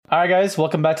All right, guys,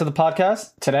 welcome back to the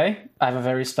podcast. Today, I have a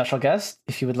very special guest.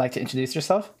 If you would like to introduce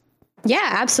yourself. Yeah,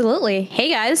 absolutely. Hey,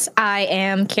 guys, I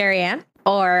am Kariann,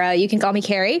 or you can call me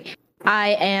Carrie.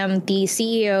 I am the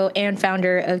CEO and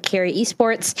founder of Carrie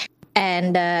Esports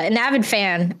and an avid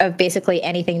fan of basically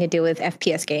anything to do with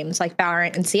FPS games like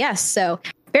Valorant and CS. So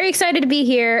very excited to be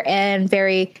here and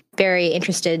very, very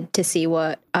interested to see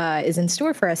what is in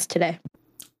store for us today.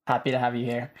 Happy to have you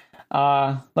here.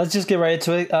 Let's just get right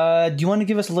into it. Do you want to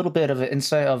give us a little bit of an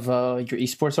insight of your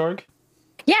esports org?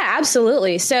 Yeah,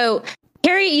 absolutely. So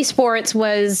Carrie Esports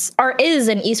is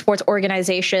an esports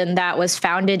organization that was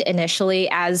founded initially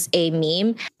as a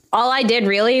meme. All I did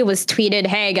really was tweeted,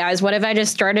 "Hey guys, what if I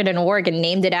just started an org and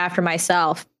named it after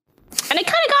myself?" And it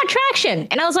kind of got traction.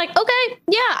 And I was like, okay,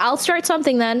 yeah, I'll start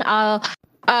something then.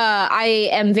 I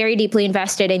am very deeply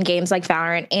invested in games like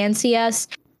Valorant and CS.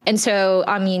 And so,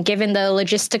 I mean, given the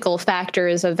logistical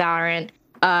factors of Valorant,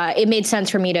 it made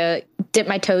sense for me to dip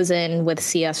my toes in with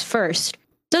CS first.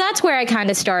 So that's where I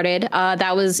kind of started.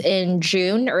 That was in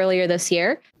June earlier this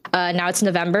year. Now it's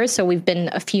November. So we've been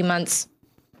a few months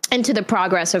into the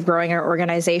progress of growing our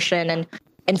organization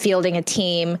and fielding a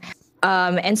team.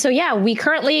 And so, yeah, we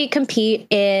currently compete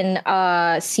in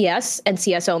CS and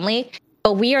CS only,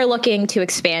 but we are looking to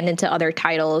expand into other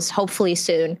titles, hopefully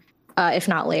soon, if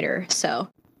not later. So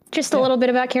just a little bit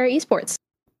about Carrie Esports.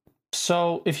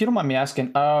 So if you don't mind me asking,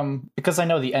 because I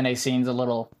know the NA scene's a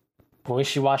little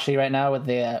wishy-washy right now with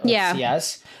the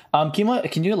CS.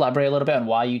 Can you elaborate a little bit on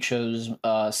why you chose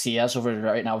CS over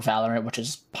right now Valorant, which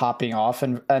is popping off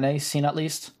in NA scene at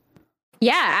least?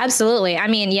 Yeah, absolutely. I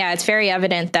mean, yeah, it's very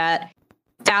evident that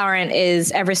Valorant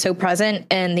is ever so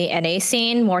present in the NA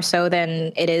scene, more so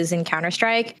than it is in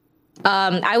Counter-Strike.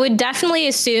 I would definitely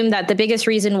assume that the biggest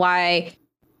reason why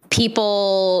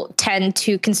people tend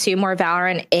to consume more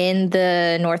Valorant in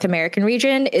the North American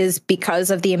region is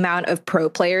because of the amount of pro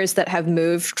players that have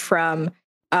moved from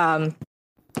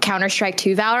Counter-Strike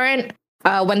to Valorant.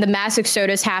 When the mass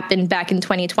exodus happened back in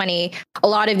 2020, a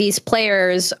lot of these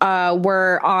players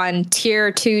were on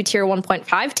tier 2, tier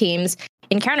 1.5 teams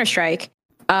in Counter-Strike.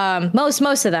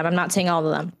 Most of them, I'm not saying all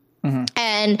of them. Mm-hmm.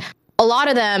 And a lot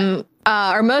of them,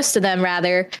 or most of them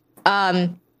rather,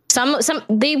 some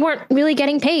they weren't really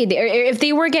getting paid. If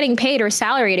they were getting paid or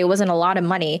salaried, it wasn't a lot of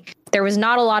money. There was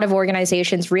not a lot of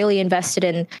organizations really invested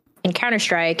in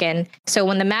Counter-Strike. And so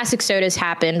when the mass exodus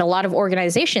happened, a lot of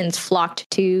organizations flocked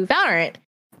to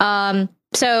Valorant.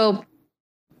 So,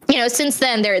 since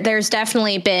then, there's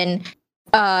definitely been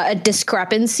a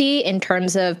discrepancy in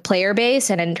terms of player base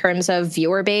and in terms of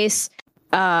viewer base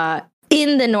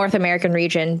in the North American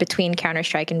region between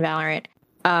Counter-Strike and Valorant.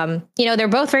 They're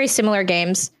both very similar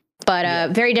games, but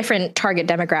very different target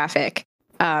demographic,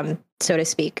 so to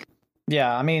speak.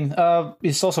 Yeah, I mean,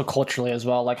 it's also culturally as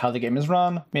well, like how the game is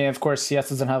run. I mean, of course, CS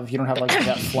you don't have like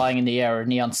that flying in the air or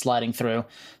neon sliding through.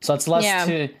 So it's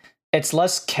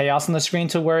less chaos on the screen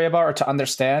to worry about or to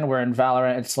understand, where in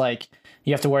Valorant, it's like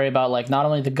you have to worry about like not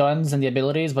only the guns and the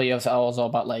abilities, but you have to also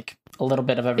about like a little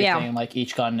bit of everything, like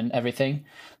each gun and everything.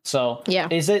 So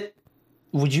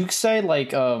would you say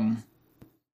like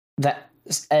that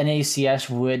NACS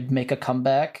would make a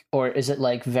comeback, or is it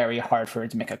like very hard for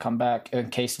it to make a comeback in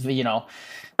case of,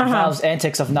 Valve's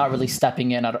antics of not really stepping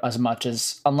in as much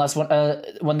as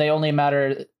when they only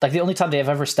matter, like the only time they've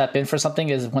ever stepped in for something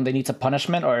is when they need to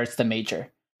punishment or it's the major.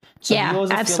 So you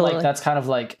always feel like that's kind of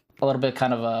like a little bit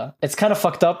it's kind of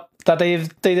fucked up that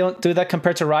they don't do that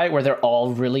compared to Riot, where they're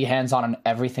all really hands-on on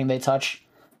everything they touch.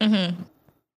 Mm-hmm.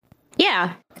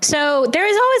 Yeah. So there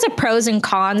is always a pros and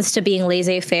cons to being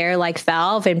laissez-faire like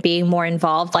Valve and being more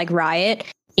involved like Riot.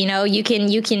 You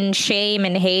can shame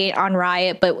and hate on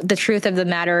Riot, but the truth of the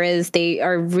matter is they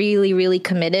are really, really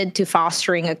committed to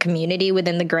fostering a community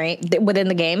within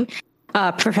the game,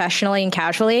 professionally and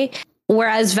casually.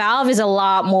 Whereas Valve is a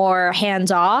lot more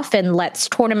hands-off and lets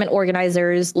tournament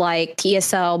organizers like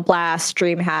TSL, Blast,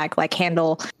 DreamHack like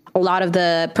handle a lot of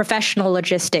the professional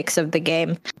logistics of the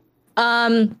game.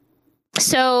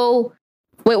 So,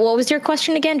 wait, what was your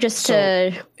question again? Do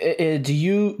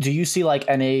you see like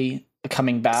NA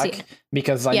coming back?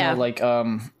 Because I know like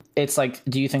it's like,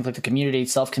 do you think like the community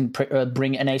itself can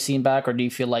bring NA scene back, or do you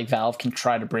feel like Valve can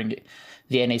try to bring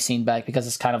the NA scene back because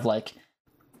it's kind of like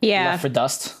left for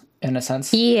dust in a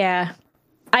sense? Yeah.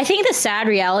 I think the sad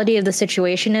reality of the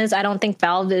situation is I don't think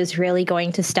Valve is really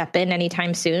going to step in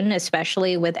anytime soon,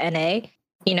 especially with NA.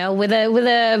 With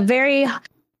a very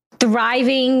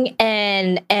thriving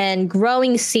and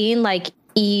growing scene like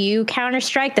EU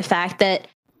Counter-Strike, the fact that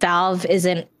Valve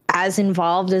isn't as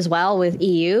involved as well with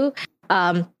EU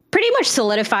pretty much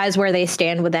solidifies where they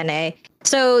stand with NA.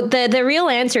 So the real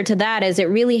answer to that is it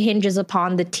really hinges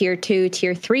upon the tier 2,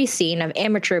 tier 3 scene of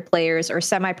amateur players or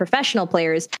semi-professional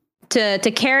players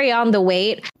to carry on the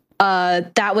weight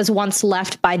that was once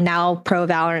left by now pro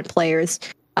Valorant players.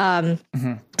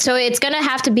 So it's going to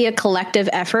have to be a collective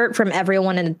effort from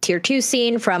everyone in the tier 2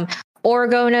 scene, from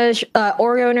org owners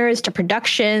to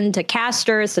production, to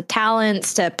casters, to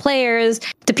talents, to players,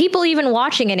 to people even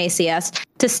watching in ACS,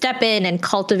 to step in and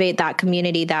cultivate that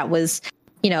community that was,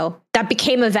 that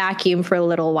became a vacuum for a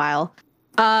little while.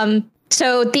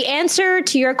 So the answer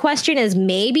to your question is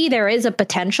maybe there is a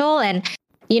potential. And,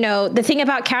 the thing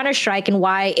about Counter-Strike and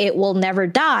why it will never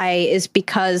die is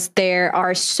because there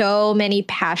are so many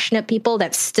passionate people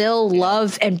that still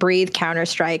love and breathe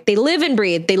Counter-Strike. They live and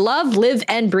breathe. They live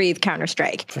and breathe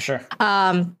Counter-Strike. For sure.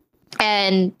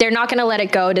 And they're not going to let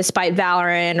it go despite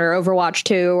Valorant or Overwatch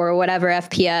 2 or whatever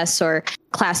FPS or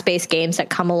class-based games that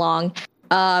come along.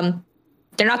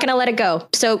 They're not going to let it go.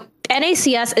 So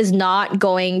NACS is not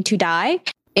going to die.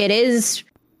 It is,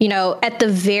 at the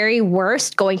very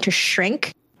worst, going to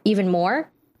shrink even more.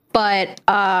 But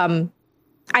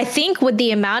I think with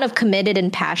the amount of committed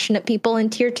and passionate people in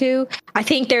tier 2, I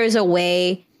think there is a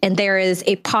way and there is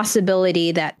a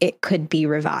possibility that it could be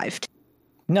revived.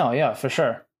 No, yeah, for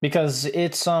sure. Because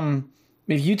it's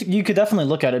you could definitely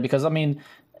look at it, because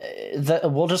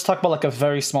we'll just talk about like a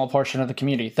very small portion of the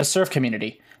community, the surf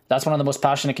community. That's one of the most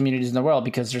passionate communities in the world,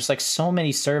 because there's like so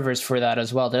many servers for that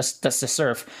as well. That's the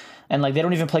surf. And like they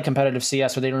don't even play competitive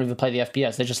CS, or they don't even play the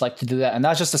FPS. They just like to do that. And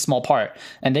that's just a small part.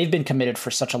 And they've been committed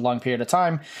for such a long period of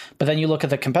time. But then you look at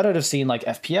the competitive scene like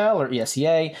FPL or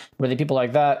ESEA, where the people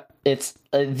like that, it's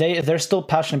they're still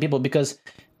passionate people, because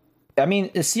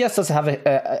CS doesn't have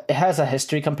it has a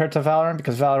history compared to Valorant,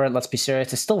 because Valorant, let's be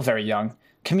serious, is still very young.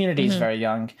 Community is very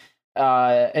young.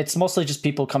 It's mostly just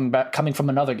people coming from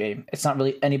another game. It's not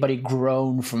really anybody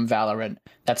grown from Valorant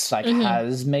that's like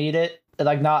has made it,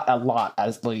 like not a lot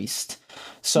at least.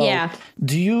 So yeah.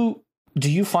 Do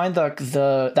you find that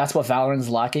that's what Valorant's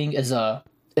lacking is a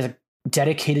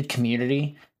dedicated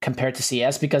community compared to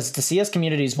CS? Because the CS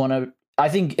community is one of, I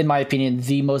think, in my opinion,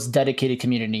 the most dedicated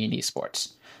community in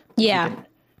esports. Yeah.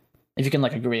 If you can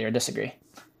like agree or disagree.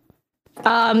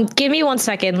 Give me 1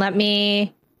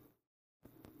 second.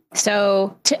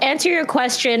 So to answer your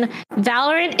question,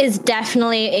 Valorant is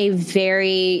definitely a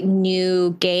very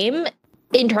new game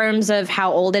in terms of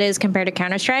how old it is compared to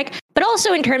Counter-Strike, but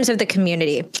also in terms of the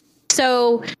community.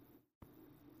 So,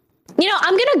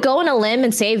 I'm going to go on a limb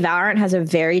and say Valorant has a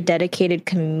very dedicated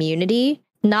community,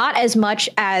 not as much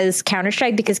as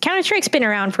Counter-Strike, because Counter-Strike's been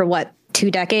around for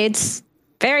 2 decades?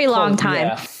 Very long time.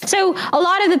 Yeah. So a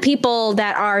lot of the people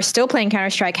that are still playing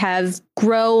Counter-Strike have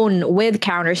grown with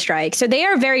Counter-Strike. So they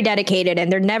are very dedicated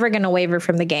and they're never going to waver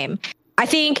from the game. I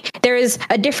think there is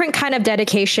a different kind of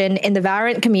dedication in the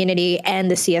Valorant community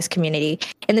and the CS community.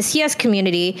 In the CS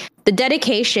community, the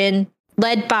dedication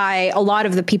led by a lot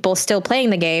of the people still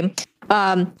playing the game,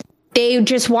 they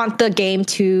just want the game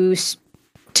to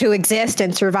exist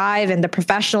and survive, and the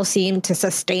professional scene to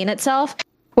sustain itself.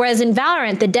 Whereas in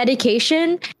Valorant, the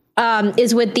dedication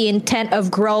is with the intent of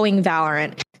growing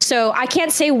Valorant. So I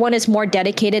can't say one is more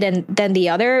dedicated than the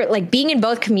other. Like being in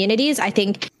both communities, I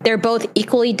think they're both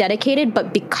equally dedicated,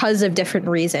 but because of different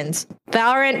reasons.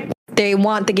 Valorant, they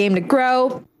want the game to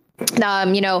grow.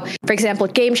 For example,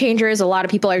 Game Changers, a lot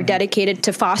of people are dedicated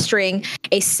to fostering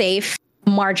a safe,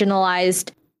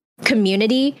 marginalized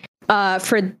community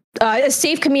for a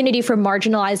safe community for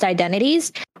marginalized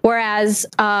identities. Whereas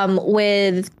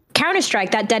with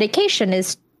Counter-Strike, that dedication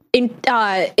is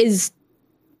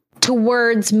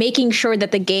towards making sure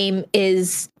that the game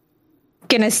is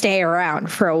going to stay around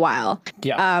for a while.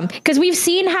 Yeah. Because we've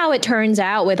seen how it turns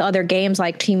out with other games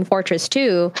like Team Fortress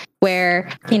 2, where,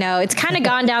 it's kind of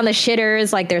gone down the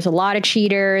shitters. Like there's a lot of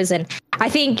cheaters. And I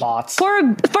think for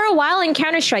a while in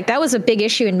Counter-Strike, that was a big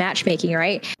issue in matchmaking,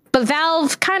 right? But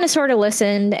Valve kind of sort of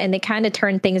listened and they kind of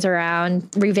turned things around,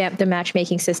 revamped the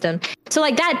matchmaking system. So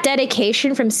like that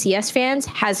dedication from CS fans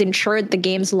has ensured the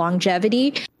game's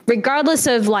longevity, regardless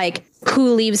of like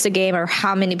who leaves the game or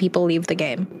how many people leave the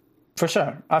game. For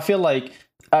sure. I feel like,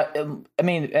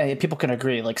 people can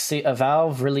agree. Like,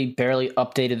 Valve really barely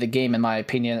updated the game, in my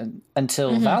opinion,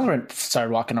 until Valorant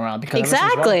started walking around. Because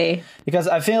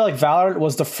I feel like Valorant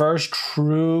was the first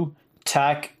true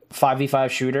tech 5v5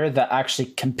 shooter that actually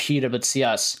competed with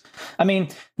CS.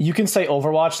 You can say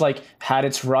Overwatch like had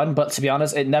its run, but to be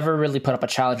honest, it never really put up a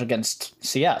challenge against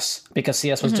CS, because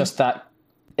CS was just that.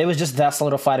 It was just that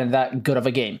solidified and that good of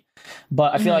a game.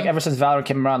 But I feel like ever since Valorant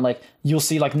came around, like you'll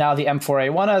see like now the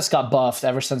M4A1S got buffed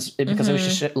ever since because it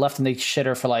was just left in the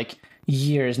shitter for like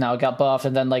years now. It got buffed,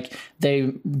 and then like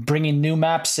they bringing new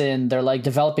maps in. They're like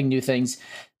developing new things.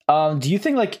 Do you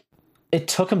think like it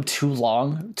took them too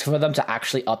long for them to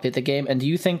actually update the game? And do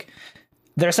you think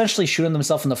they're essentially shooting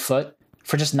themselves in the foot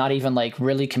for just not even like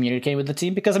really communicating with the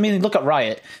team? Because I mean, look at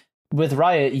Riot. With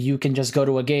Riot, you can just go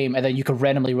to a game and then you could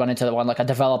randomly run into one like a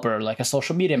developer, like a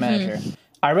social media manager.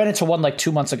 I ran into one like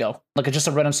 2 months ago, like just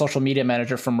a random social media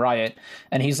manager from Riot,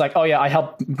 and he's like, "Oh yeah, I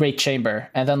helped Great Chamber,"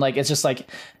 and then like it's just like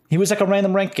he was like a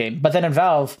random ranked game. But then in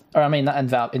Valve, or I mean not in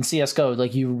Valve, in CS:GO,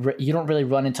 like you don't really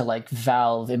run into like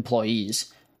Valve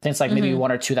employees. I think it's like maybe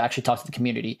one or two that actually talk to the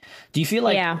community. Do you feel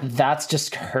like that's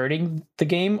just hurting the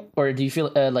game, or do you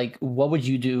feel like what would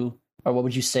you do, or what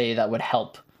would you say that would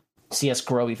help CS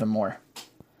grow even more?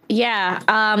 Yeah,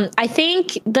 I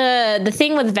think the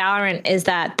thing with Valorant is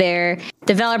that their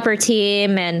developer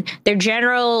team and their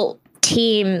general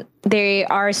team, they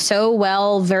are so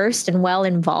well versed and well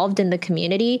involved in the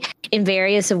community in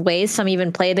various of ways. Some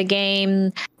even play the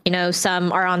game. You know,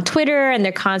 some are on Twitter and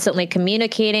they're constantly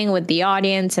communicating with the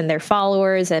audience and their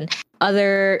followers and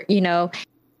other, you know,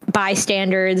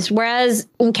 bystanders. Whereas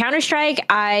in Counter-Strike,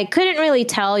 I couldn't really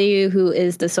tell you who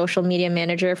is the social media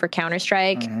manager for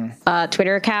Counter-Strike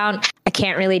Twitter account. I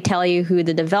can't really tell you who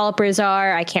the developers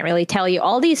are. I can't really tell you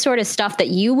all these sort of stuff that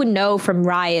you would know from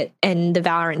Riot and the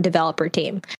Valorant developer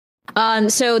team.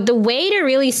 So the way to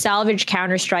really salvage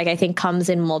Counter-Strike, I think, comes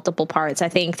in multiple parts. I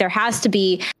think there has to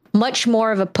be much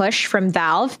more of a push from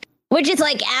Valve, which is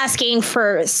like asking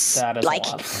for like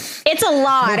it's a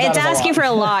lot. It's asking for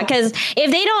a lot, because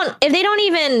if they don't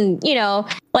even, you know,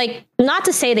 like, not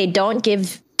to say they don't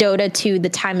give Dota 2 the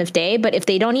time of day, but if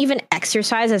they don't even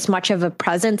exercise as much of a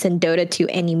presence in Dota 2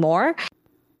 anymore,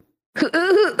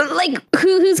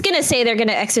 who's gonna say they're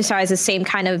gonna exercise the same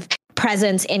kind of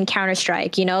presence in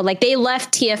Counter-Strike? You know, like they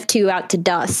left TF2 out to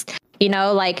dust. You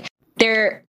know, like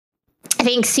I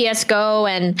think CSGO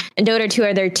and Dota 2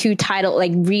 are their two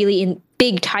like really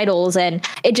big titles, and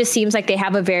it just seems like they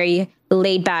have a very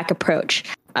laid back approach.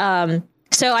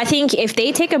 So I think if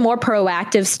they take a more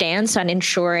proactive stance on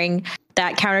ensuring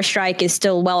that Counter-Strike is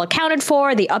still well accounted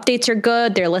for, the updates are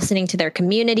good, they're listening to their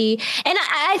community, and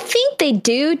I think they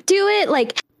do it.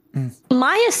 Like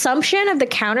my assumption of the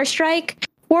Counter-Strike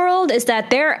world is that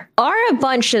there are a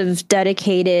bunch of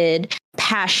dedicated,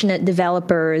 passionate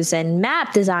developers and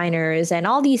map designers and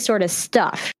all these sort of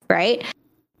stuff, right?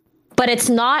 But it's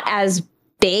not as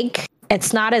big,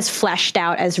 it's not as fleshed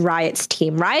out as Riot's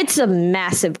team. Riot's a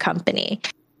massive company.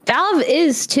 Valve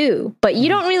is too, but you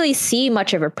don't really see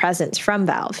much of a presence from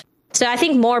Valve. So I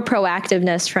think more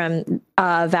proactiveness from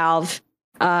Valve,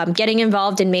 getting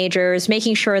involved in majors,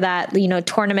 making sure that, you know,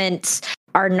 tournaments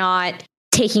are not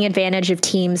taking advantage of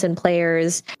teams and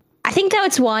players. I think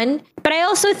that's one, but I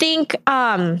also think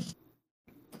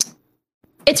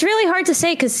it's really hard to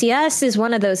say, because CS is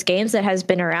one of those games that has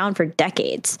been around for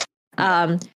decades.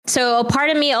 So a part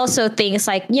of me also thinks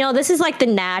like, you know, this is like the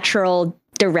natural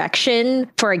direction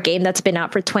for a game that's been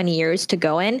out for 20 years to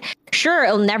go in. Sure,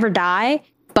 it'll never die,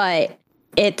 but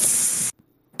it's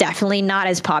definitely not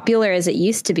as popular as it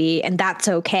used to be, and that's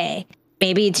okay.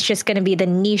 Maybe it's just going to be the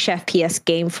niche FPS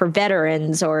game for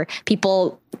veterans or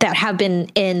people that have been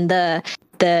in the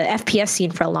FPS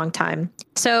scene for a long time.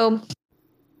 So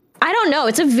I don't know.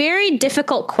 It's a very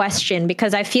difficult question,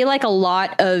 because I feel like a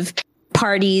lot of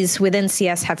parties within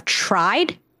CS have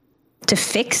tried to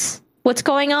fix what's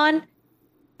going on,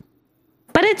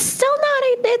 but it's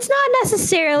not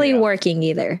necessarily working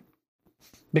either.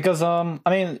 Because I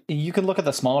mean, you can look at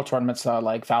the smaller tournaments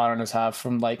like Valorant have,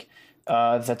 from like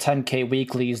the 10K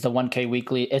weeklies, the 1K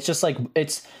weekly. It's just like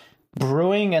it's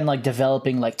brewing and like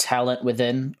developing like talent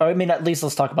within, or I mean, at least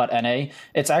let's talk about NA.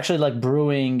 It's actually like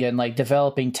brewing and like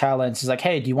developing talents. It's like,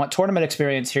 hey, do you want tournament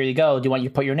experience? Here you go. Do you want you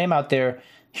put your name out there?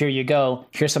 Here you go.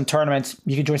 Here's some tournaments.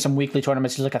 You can join some weekly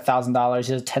tournaments. Here's like $1,000.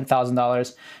 Here's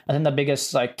 $10,000. I think the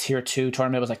biggest like tier 2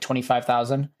 tournament was like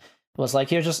 25,000. It was like,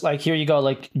 here you go,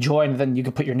 like join, then you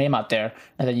can put your name out there,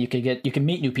 and then you can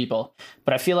meet new people.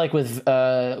 But I feel like with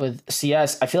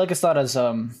CS, I feel like it's not as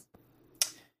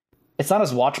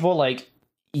watchable. Like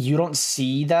you don't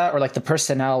see that, or like the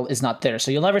personnel is not there,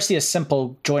 so you'll never see a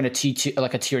simple join a T2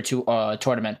 like a tier 2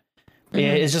 tournament.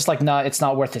 It's just like it's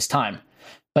not worth his time.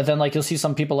 But then like you'll see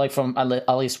some people like from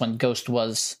at least when Ghost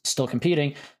was still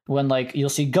competing, when like you'll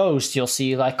see Ghost, you'll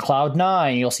see like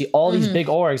Cloud9, you'll see all these big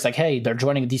orgs, like, hey, they're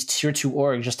joining these tier 2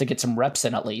 orgs just to get some reps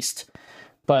in at least.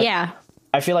 But yeah,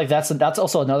 I feel like that's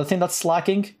also another thing that's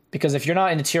slacking, because if you're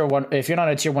not in a tier 1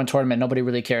 tournament, nobody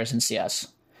really cares in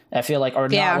CS. I feel like, or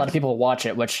not a lot of people watch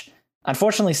it, which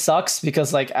unfortunately sucks,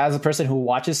 because like as a person who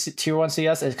watches tier 1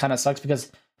 CS, it kind of sucks, because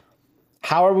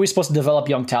how are we supposed to develop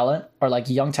young talent, or like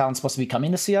young talent supposed to be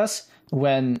coming to CS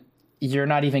when you're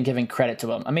not even giving credit to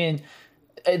them? I mean,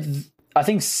 I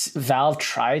think Valve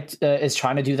is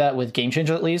trying to do that with Game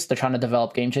Changer. At least they're trying to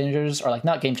develop Game Changers, or like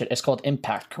not Game Changer. It's called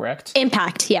Impact, correct?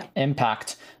 Impact, yeah.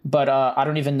 Impact. But I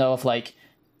don't even know if like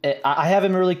I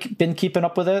haven't really been keeping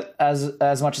up with it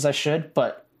as much as I should.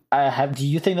 But do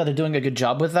you think that they're doing a good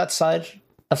job with that side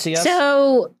of CS?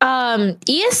 So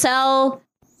ESL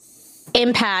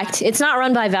Impact, it's not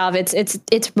run by Valve.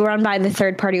 It's run by the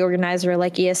third party organizer,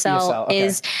 like ESL okay.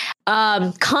 is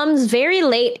comes very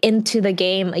late into the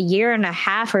game, a year and a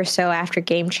half or so after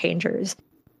Game Changers.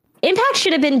 Impact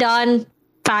should have been done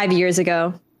 5 years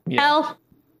ago. Yeah. Hell,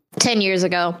 10 years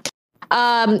ago.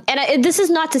 This is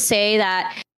not to say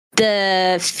that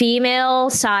the female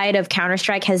side of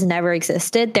Counter-Strike has never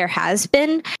existed. There has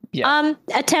been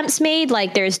attempts made,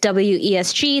 like there's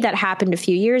WESG that happened a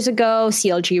few years ago.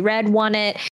 CLG Red won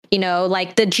it. You know,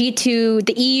 like the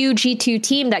EU G2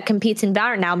 team that competes in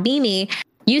Valorant now, Mimi,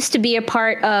 used to be a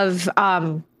part of,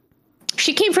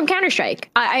 she came from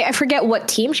Counter-Strike. I forget what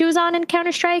team she was on in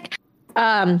Counter-Strike.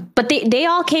 But they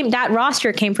all that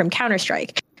roster came from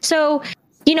Counter-Strike. So,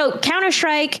 you know,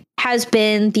 Counter-Strike has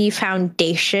been the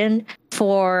foundation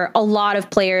for a lot of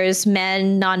players,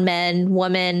 men, non-men,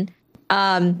 women.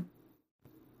 But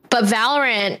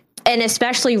Valorant, and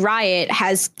especially Riot,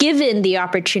 has given the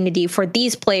opportunity for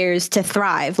these players to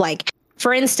thrive. Like,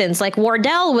 for instance, like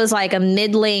Wardell was like a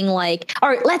middling,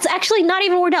 not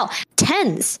even Wardell.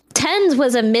 Tens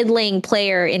was a middling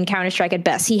player in Counter-Strike at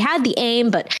best. He had the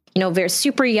aim, but, you know, very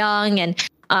super young, and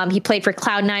he played for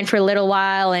Cloud9 for a little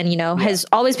while, and, you know, has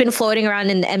always been floating around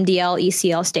in the MDL,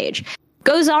 ECL stage.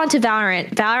 Goes on to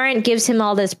Valorant. Valorant gives him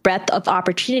all this breadth of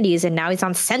opportunities, and now he's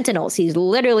on Sentinels. He's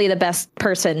literally the best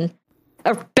person,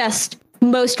 or best,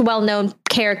 most well-known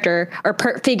character or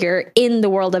figure in the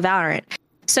world of Valorant.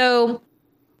 So,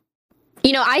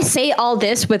 you know, I say all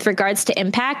this with regards to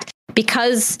Impact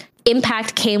because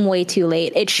Impact came way too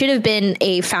late. It should have been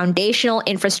a foundational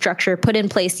infrastructure put in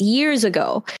place years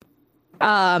ago.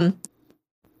 And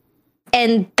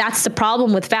that's the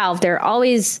problem with Valve.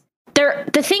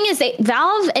 The thing is that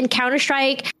Valve and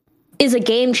Counter-Strike is a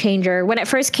game changer. When it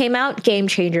first came out, game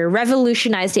changer,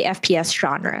 revolutionized the FPS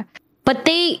genre. But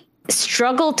they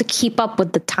struggle to keep up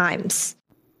with the times.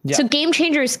 Yeah. So Game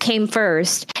Changers came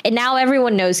first, and now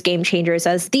everyone knows Game Changers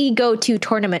as the go-to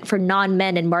tournament for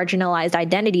non-men and marginalized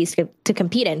identities to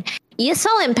compete in.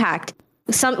 ESL Impact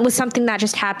was something that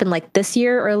just happened like this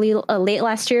year or late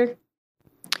last year.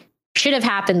 Should have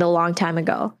happened a long time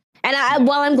ago. And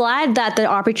while I'm glad that the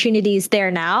opportunity is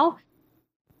there now,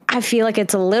 I feel like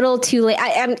it's a little too late.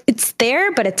 It's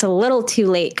there, but it's a little too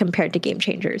late compared to Game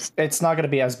Changers. It's not going to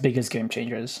be as big as Game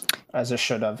Changers as it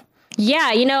should have.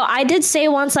 Yeah, you know, I did say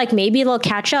once, like, maybe they'll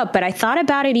catch up, but I thought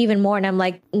about it even more, and I'm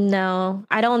like, no,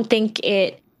 I don't think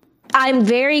it. I'm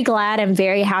very glad and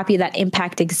very happy that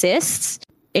Impact exists.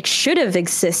 It should have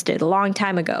existed a long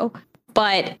time ago,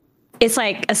 but it's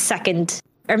like a second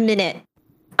or minute,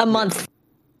 a month.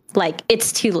 Like,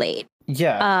 it's too late.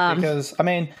 Yeah, because, I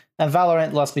mean, and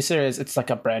Valorant, let's be serious, it's like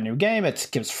a brand new game. It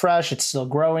gives fresh. It's still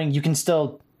growing. You can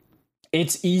still.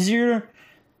 It's easier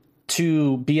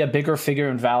to be a bigger figure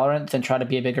in Valorant than try to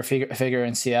be a bigger figure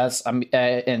in CS,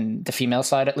 in the female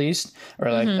side at least,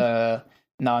 or like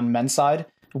non-men's side.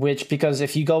 Which, because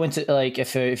if you go into, like,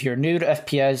 if you're new to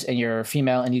FPS and you're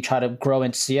female and you try to grow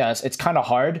into CS, it's kind of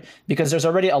hard because there's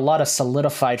already a lot of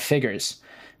solidified figures.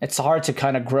 It's hard to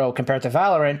kind of grow compared to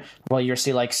Valorant. Well, you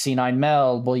see like C9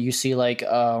 Mel. Well, you see like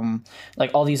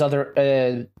all these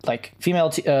other like female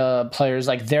players.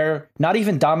 Like they're not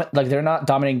even they're not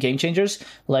dominating Game Changers.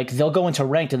 Like they'll go into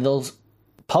ranked and they'll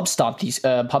pub stomp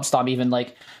even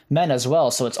like men as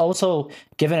well. So it's also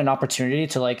given an opportunity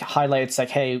to like highlight. It's like,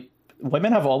 hey,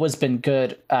 women have always been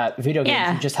good at video games.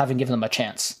 Yeah. You just haven't given them a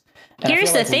chance. And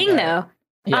here's the thing, though.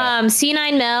 Yeah.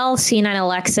 C9 Mel, C9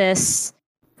 Alexis,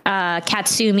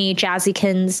 Katsumi,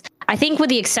 Jazzykins. I think with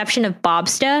the exception of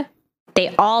Bobsta,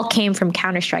 they all came from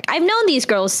Counter-Strike. I've known these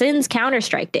girls since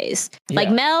Counter-Strike days. Yeah.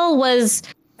 Like Mel was,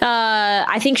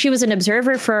 I think she was an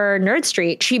observer for Nerd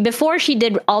Street. Before she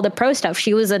did all the pro stuff,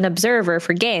 she was an observer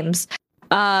for games.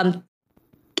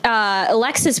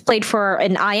 Alexis played for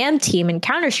an IM team in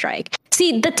Counter-Strike.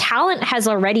 See, the talent has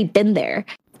already been there.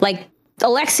 Like,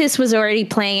 Alexis was already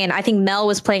playing, and I think Mel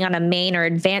was playing on a main or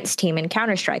advanced team in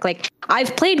Counter-Strike. Like,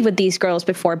 I've played with these girls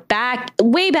before,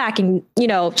 way back in,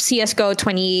 CSGO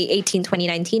 2018,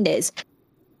 2019 days.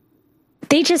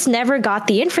 They just never got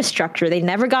the infrastructure. They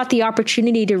never got the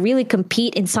opportunity to really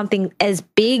compete in something as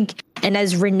big and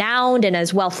as renowned and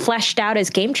as well fleshed out as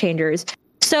Game Changers.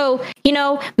 So,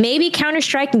 maybe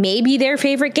Counter-Strike may be their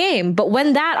favorite game, but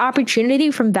when that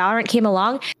opportunity from Valorant came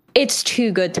along, it's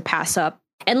too good to pass up.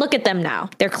 And look at them now.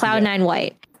 They're Cloud9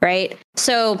 white, right?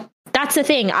 So that's the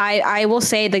thing. I will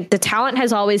say the talent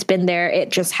has always been there. It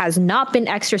just has not been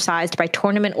exercised by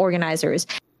tournament organizers.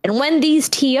 And when these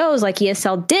TOs like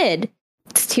ESL did,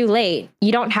 it's too late.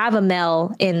 You don't have a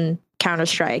Mel in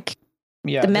Counter-Strike.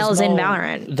 Yeah, the Mel's in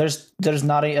Valorant.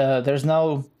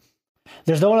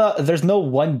 There's no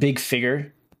one big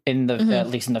figure in the at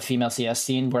least in the female CS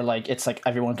scene where like it's like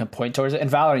everyone can point towards it. In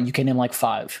Valorant, you can name like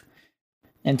 5.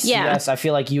 And CS, I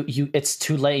feel like you it's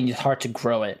too late and it's hard to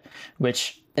grow it,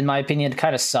 which in my opinion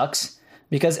kind of sucks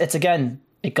because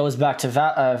it goes back to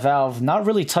Valve not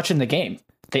really touching the game.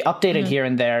 They updated here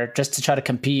and there just to try to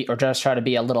compete or just try to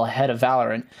be a little ahead of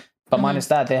Valorant, but minus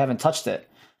that, they haven't touched it.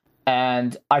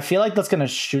 And I feel like that's going to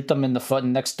shoot them in the foot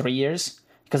in the next 3 years.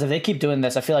 Because if they keep doing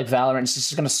this, I feel like Valorant is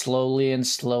just going to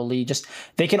slowly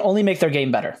they can only make their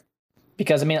game better.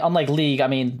 Because, unlike League,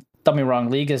 don't get me wrong,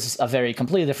 League is a very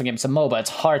completely different game. It's a MOBA. It's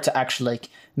hard to actually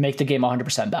make the game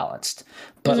 100% balanced.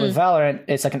 But with Valorant,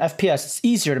 it's like an FPS. It's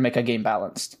easier to make a game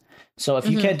balanced. So if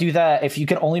you can't do that, if you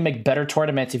can only make better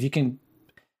tournaments, if you can,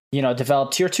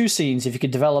 develop tier 2 scenes, if you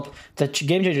could develop the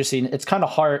game changer scene, it's kind of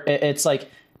hard. It's like,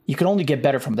 you can only get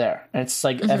better from there. And it's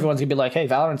like, everyone's gonna be like, hey,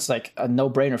 Valorant's like a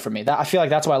no-brainer for me. I feel like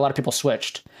that's why a lot of people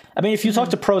switched. If you talk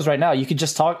to pros right now, you could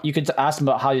ask them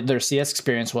about how their CS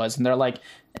experience was. And they're like,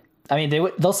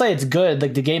 they'll say it's good,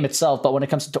 like the game itself, but when it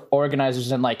comes to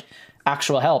organizers and like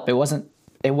actual help, it wasn't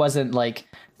like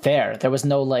there. There was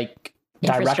no like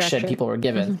direction people were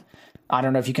given. I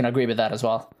don't know if you can agree with that as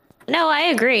well. No, I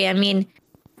agree.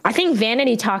 I think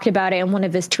Vanity talked about it in one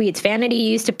of his tweets. Vanity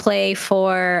used to play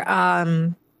for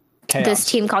this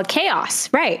team called Chaos,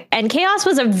 right? And Chaos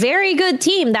was a very good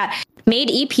team that made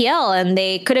EPL, and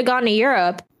they could have gone to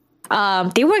Europe.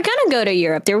 They were going to go to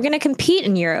Europe. They were going to compete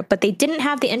in Europe, but they didn't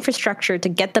have the infrastructure to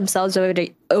get themselves over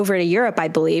to Europe, I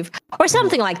believe, or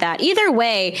something like that. Either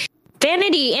way,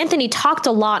 Anthony talked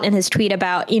a lot in his tweet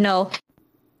about,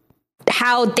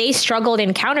 how they struggled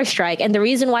in Counter-Strike. And the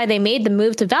reason why they made the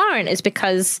move to Valorant is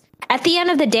because at the end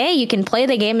of the day, you can play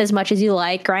the game as much as you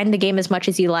like, grind the game as much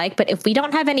as you like. But if we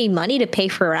don't have any money to pay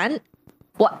for rent,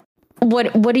 what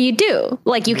do you do?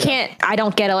 Like, you can't, I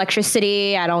don't get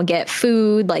electricity. I don't get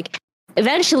food. Like,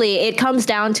 eventually it comes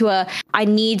down to I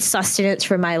need sustenance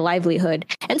for my livelihood.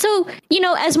 And so,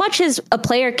 as much as a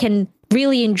player can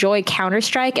really enjoy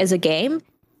Counter-Strike as a game,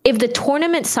 if the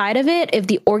tournament side of it, if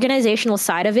the organizational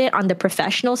side of it on the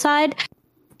professional side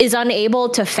is unable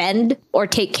to fend or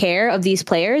take care of these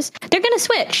players, they're going to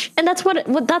switch. And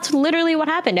that's literally what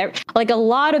happened. Like, a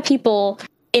lot of people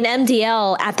in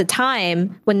MDL at the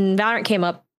time when Valorant came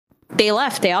up, they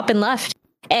up and left.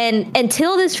 And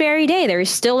until this very day, there is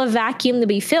still a vacuum to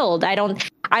be filled. I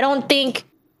don't think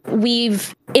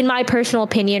we've, in my personal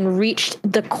opinion, reached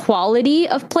the quality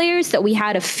of players that we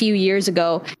had a few years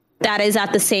ago that is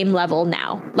at the same level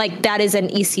now. Like, that is an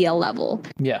ECL level.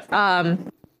 Yeah.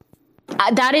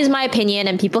 That is my opinion,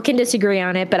 and people can disagree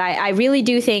on it, but I really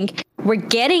do think we're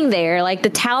getting there. Like, the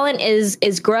talent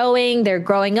is growing. They're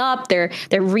growing up. They're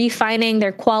refining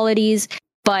their qualities.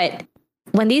 But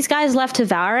when these guys left to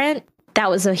Valorant, that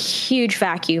was a huge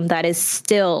vacuum that is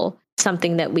still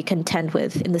something that we contend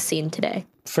with in the scene today.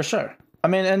 For sure.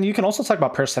 And you can also talk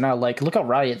about personnel. Like, look at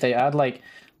Riot.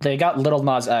 They got Lil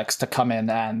Nas X to come in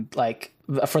and, like,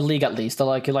 for League at least, they're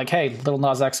like, hey, Lil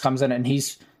Nas X comes in and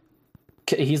he's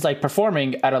like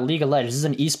performing at a League of Legends. This is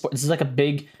an esports. This is like a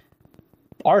big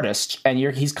artist, and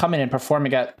he's coming and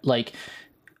performing at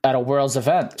a Worlds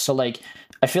event. So like,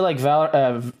 I feel like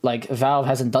Valve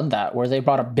hasn't done that, where they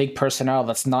brought a big personnel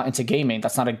that's not into gaming,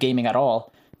 that's not a gaming at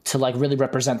all, to like really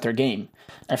represent their game.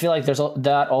 I feel like there's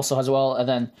that also as well, and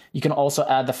then you can also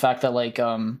add the fact that like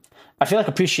I feel like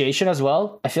appreciation as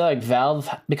well. I feel like Valve,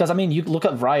 because you look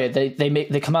at Riot,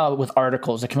 they come out with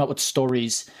articles, they come out with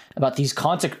stories about these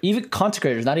content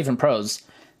creators, not even pros,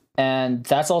 and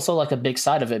that's also like a big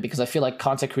side of it, because I feel like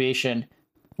content creation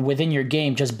within your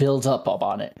game just builds up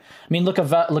on it. Look at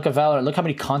Valorant. Look how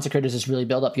many content creators this really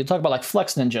build up. You'll talk about like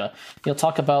Flex Ninja. You'll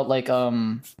talk about like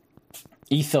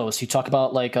Ethos. You talk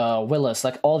about like Willis.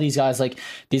 Like all these guys. Like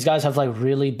these guys have like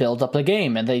really built up the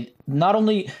game, and they not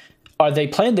only are they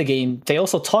playing the game, they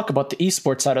also talk about the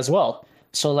esports side as well.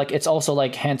 So like it's also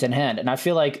like hand in hand, and I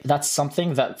feel like that's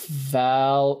something that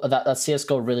that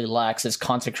CSGO really lacks, is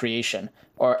content creation,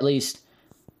 or at least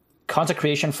content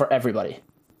creation for everybody,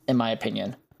 in my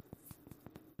opinion.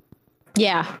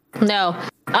 Yeah, no.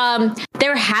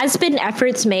 There has been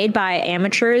efforts made by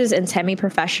amateurs and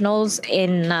semi-professionals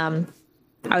in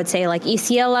I would say like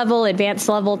ECL level, advanced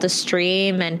level to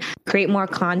stream and create more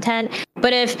content.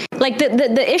 But if like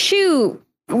the issue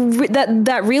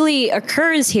that really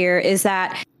occurs here is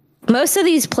that most of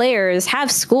these players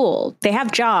have school, they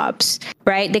have jobs,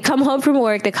 right? They come home from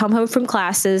work, they come home from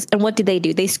classes, and what do?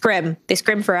 They scrim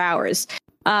for hours.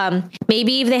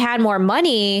 Maybe if they had more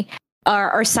money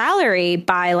or salary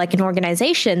by like an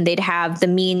organization, they'd have the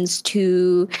means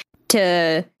to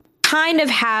kind of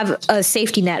have a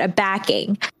safety net, a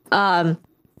backing.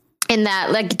 In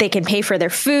that, like, they can pay for their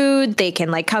food, they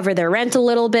can like cover their rent a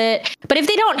little bit. But if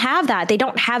they don't have that, they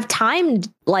don't have time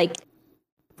like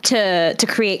to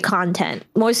create content.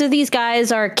 Most of these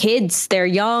guys are kids, they're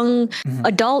young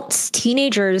adults,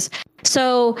 teenagers.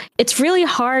 So it's really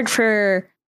hard for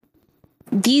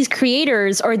these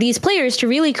creators or these players to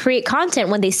really create content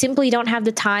when they simply don't have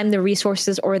the time, the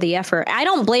resources, or the effort. I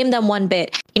don't blame them one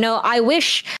bit. I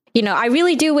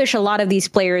really do wish a lot of these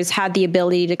players had the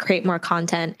ability to create more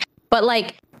content. But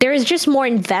like, there is just more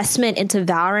investment into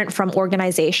Valorant from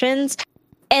organizations.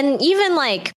 And even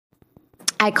like,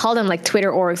 I call them like Twitter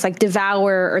orgs, like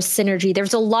Devour or Synergy.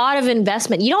 There's a lot of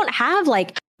investment. You don't have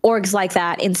like orgs like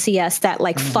that in CS that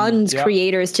like funds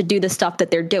creators to do the stuff that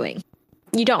they're doing.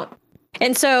 You don't.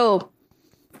 And so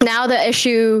now the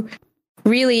issue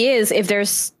really is, if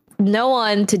there's no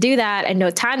one to do that and no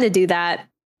time to do that,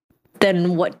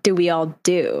 then what do we all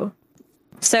do?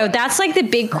 So that's like the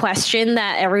big question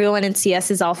that everyone in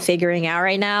CS is all figuring out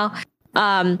right now.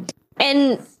 And,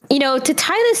 to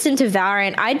tie this into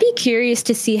Valorant, I'd be curious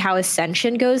to see how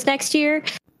Ascension goes next year,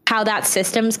 how that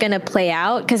system's going to play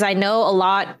out, because I know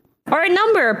a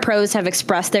number of pros have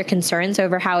expressed their concerns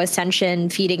over how Ascension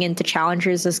feeding into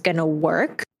challengers is going to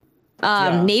work.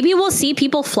 Maybe we'll see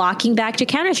people flocking back to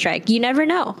Counter-Strike. You never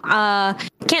know.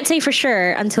 Can't say for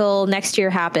sure until next year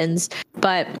happens.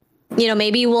 But,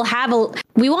 maybe we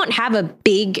won't have a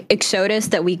big exodus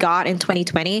that we got in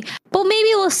 2020. But maybe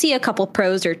we'll see a couple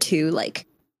pros or two, like,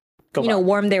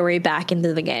 warm their way back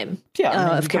into the game.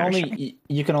 Yeah,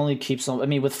 you can only keep some. I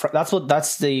mean,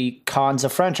 that's the cons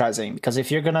of franchising, because if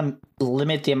you're gonna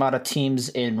limit the amount of teams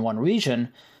in one region,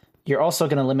 you're also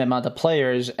gonna limit the amount of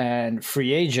players and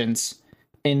free agents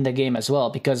in the game as well.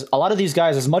 Because a lot of these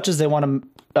guys, as much as they want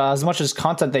to, as much as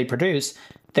content they produce,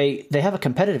 they have a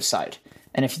competitive side,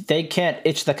 and if they can't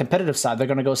itch the competitive side, they're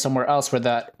gonna go somewhere else where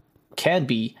that can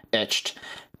be itched.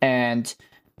 And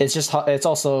it's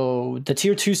also the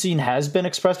tier 2 scene has been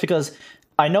expressed, because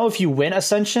I know if you win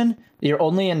Ascension, you're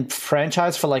only in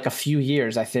franchise for like a few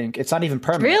years. I think it's not even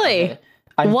permanent. Really?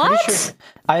 I'm pretty sure.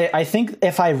 I think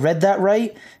if I read that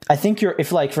right, I think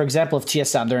if like, for example, if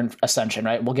TSM, they're in Ascension,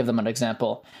 right? We'll give them an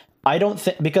example. I don't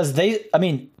think, because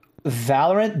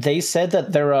Valorant, they said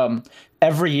that they're,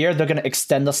 every year they're going to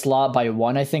extend the slot by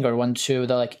one, I think, or 1, 2,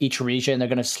 they're like each region, they're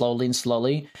going to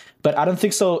slowly. But I don't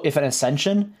think so if an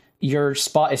Ascension, your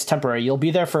spot is temporary. You'll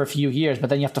be there for a few years, but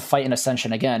then you have to fight in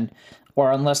Ascension again,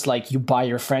 or unless like you buy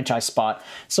your franchise spot.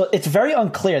 So it's very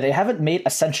unclear. They haven't made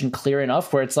Ascension clear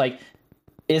enough where it's like,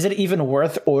 is it even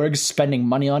worth orgs spending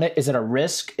money on it? Is it a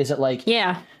risk? Is it like,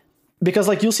 because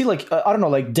like you'll see like, I don't know,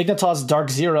 like Dignitas,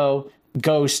 Dark Zero,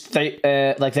 Ghost, they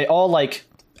all like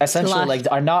essentially like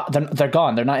they're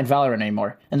gone. They're not in Valorant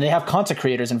anymore. And they have content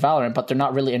creators in Valorant, but they're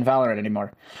not really in Valorant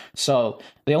anymore. So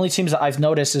the only teams that I've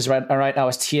noticed is right now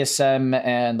is TSM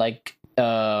and like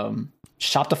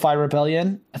Shopify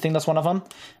Rebellion. I think that's one of them.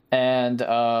 And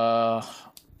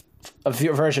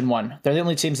version 1. They're the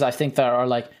only teams that I think that are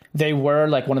like, they were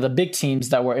like one of the big teams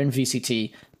that were in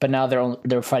VCT, but now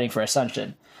they're fighting for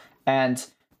Ascension. And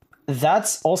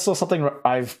that's also something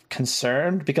I've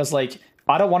concerned, because like,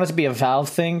 I don't want it to be a Valve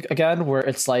thing again, where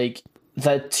it's like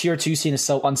the tier 2 scene is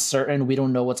so uncertain. We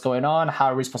don't know what's going on. How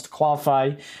are we supposed to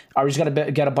qualify? Are we just going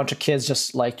to get a bunch of kids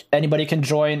just like anybody can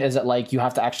join? Is it like you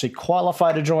have to actually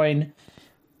qualify to join?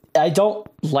 I don't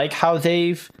like how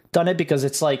they've done it, because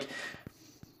it's like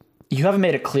you haven't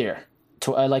made it clear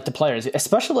to like the players,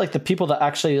 especially like the people that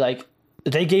actually like,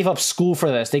 they gave up school for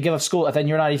this. They give up school, and then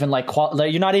you're not even like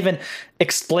you're not even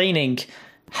explaining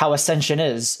how Ascension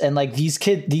is. And like these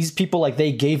people, like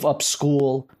they gave up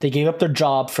school, they gave up their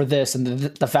job for this, and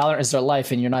the Valorant is their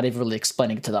life, and you're not even really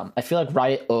explaining it to them. I feel like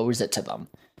Riot owes it to them.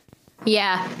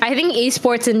 Yeah, I think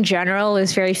esports in general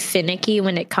is very finicky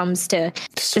when it comes to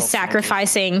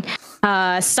sacrificing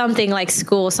something like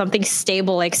school, something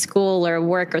stable like school or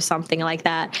work or something like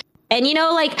that. And,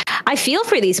 like, I feel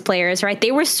for these players, right?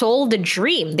 They were sold a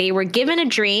dream. They were given a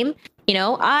dream.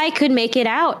 I could make it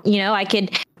out.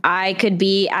 I could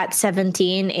be at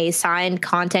 17 a signed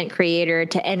content creator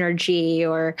to Energy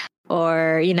or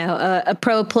a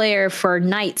pro player for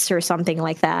Knights or something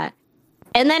like that.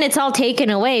 And then it's all taken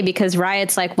away because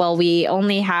Riot's like, well, we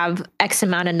only have X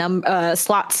amount of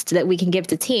slots that we can give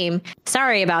to team.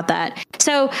 Sorry about that.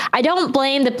 So I don't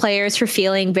blame the players for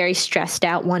feeling very stressed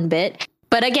out one bit.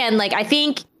 But again, like, I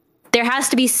think there has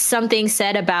to be something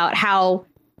said about how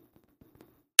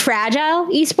fragile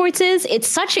esports is. It's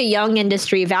such a young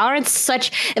industry.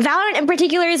 Valorant in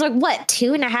particular is like, what,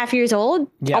 2.5 years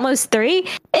old? Yeah. Almost 3.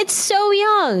 It's so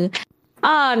young.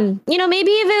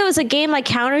 Maybe if it was a game like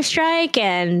Counter-Strike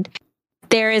and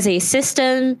there is a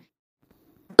system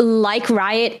like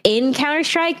Riot in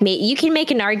Counter-Strike, you can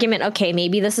make an argument, okay,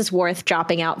 maybe this is worth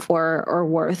dropping out for or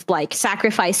worth like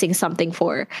sacrificing something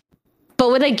for.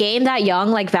 But with a game that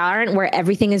young like Valorant, where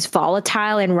everything is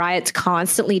volatile and Riot's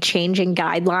constantly changing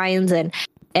guidelines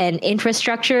and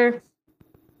infrastructure,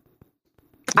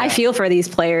 yeah. I feel for these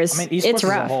players. I mean, esports it's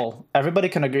rough. As a whole, everybody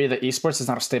can agree that esports is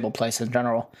not a stable place in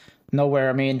general. Nowhere.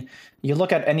 I mean, you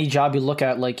look at any job you look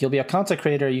at, like, you'll be a content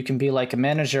creator, you can be like a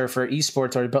manager for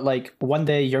esports, but like one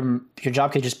day your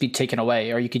job could just be taken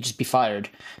away or you could just be fired.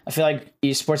 I feel like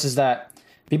esports is that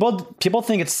people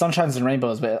think it's sunshines and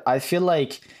rainbows, but I feel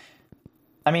like,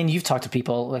 I mean, we've talked to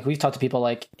people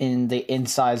like in the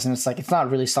insides, and it's like, it's not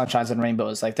really sunshines and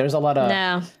rainbows. Like, there's a lot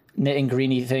of knit and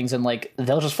greeny things, and like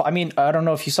they'll just, I mean, I don't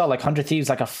know if you saw like 100 Thieves,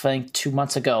 like I think 2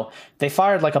 months ago, they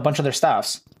fired like a bunch of their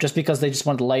staffs just because they just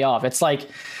wanted to lay off. It's like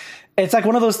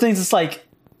one of those things. It's like,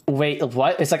 wait,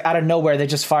 what? It's like out of nowhere they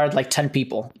just fired like 10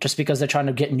 people just because they're trying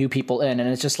to get new people in, and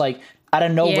it's just like out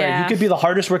of nowhere you could be the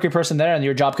hardest working person there and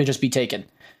your job could just be taken.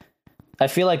 I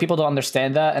feel like people don't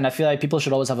understand that, and I feel like people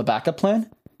should always have a backup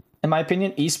plan. In my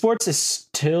opinion, esports is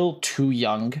still too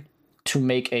young to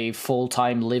make a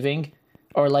full-time living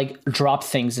or like drop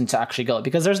things into actually go,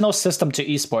 because there's no system to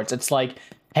esports. It's like,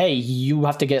 hey, you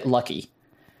have to get lucky.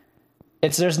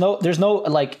 There's no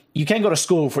like, you can't go to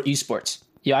school for esports.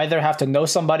 You either have to know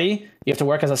somebody, you have to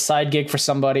work as a side gig for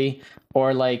somebody,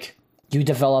 or like you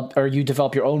develop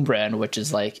your own brand, which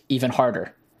is like even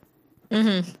harder.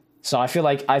 Mm-hmm. So I feel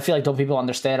like don't people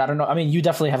understand? I don't know. I mean, you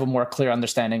definitely have a more clear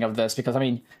understanding of this because, I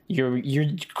mean,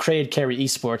 you created Carry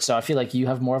Esports, so I feel like you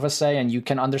have more of a say and you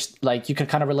can you can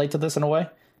kind of relate to this in a way.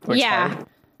 Yeah.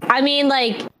 I mean,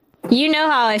 like, you know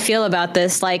how I feel about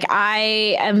this. Like,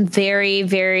 I am very,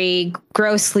 very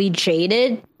grossly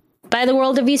jaded by the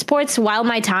world of esports. While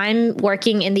my time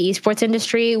working in the esports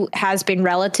industry has been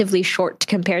relatively short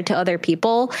compared to other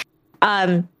people,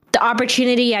 the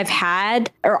opportunities I've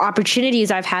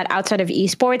had outside of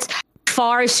esports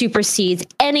far supersedes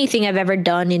anything I've ever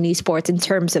done in esports in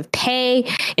terms of pay,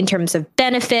 in terms of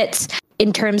benefits,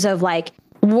 in terms of like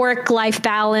work-life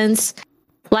balance.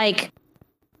 Like,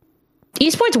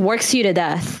 esports works you to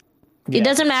death. Yeah. It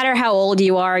doesn't matter how old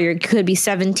you are. You could be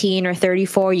 17 or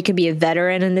 34. You could be a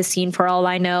veteran in the scene for all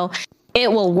I know.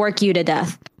 It will work you to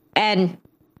death. And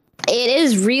it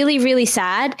is really, really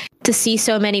sad to see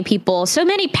so many people, so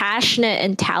many passionate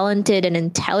and talented and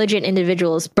intelligent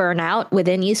individuals burn out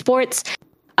within esports.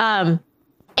 And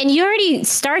you're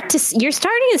starting to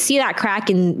see that crack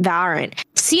in Valorant.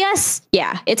 CS,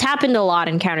 yeah, it's happened a lot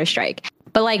in Counter-Strike.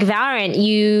 But like Valorant,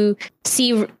 you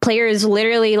see players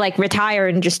literally like retire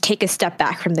and just take a step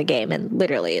back from the game and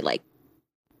literally like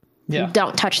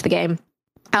don't touch the game.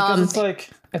 Because it's like,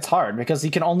 it's hard because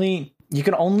you can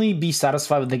only be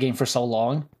satisfied with the game for so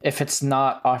long if it's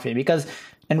not offering, because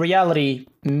in reality,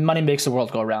 money makes the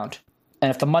world go around.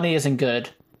 And if the money isn't good,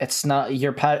 it's not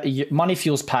your money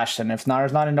fuels passion. If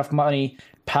there's not enough money,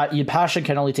 your passion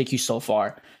can only take you so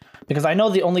far. Because I know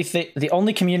the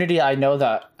only community I know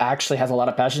that actually has a lot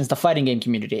of passion is the fighting game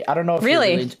community. I don't know if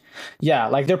really, yeah,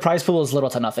 like their prize pool is little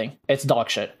to nothing. It's dog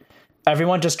shit.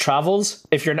 Everyone just travels.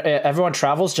 Everyone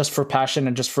travels just for passion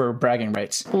and just for bragging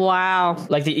rights. Wow.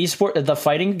 Like the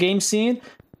fighting game scene,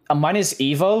 minus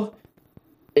Evo,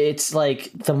 it's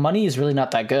like the money is really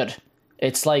not that good.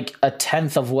 It's like a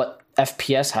tenth of what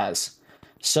FPS has.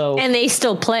 So, and they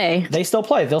still play. They'll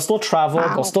still travel.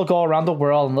 Wow. They'll still go around the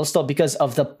world, and they'll still, because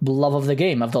of the love of the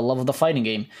game, of the love of the fighting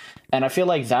game. And I feel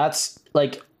like that's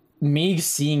like me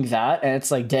seeing that, and it's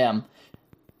like, damn.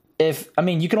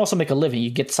 You can also make a living.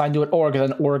 You get signed to an org,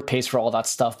 and an org pays for all that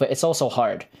stuff. But it's also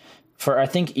hard. I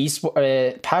think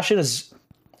passion is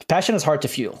hard to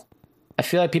fuel. I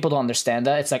feel like people don't understand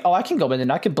that. It's like, oh, I can go in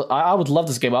and I would love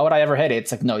this game. Why would I ever hate it?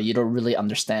 It's like, no, you don't really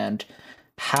understand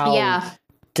how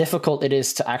difficult it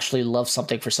is to actually love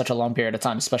something for such a long period of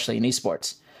time, especially in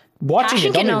esports. Watching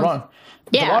it, don't get me wrong.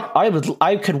 Yeah,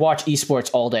 I could watch esports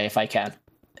all day if I can.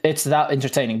 It's that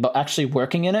entertaining, but actually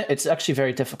working in it, it's actually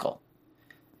very difficult.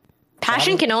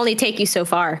 Passion can only take you so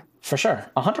far. For sure,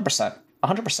 100%.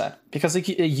 100%. Because like,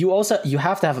 you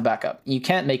have to have a backup. You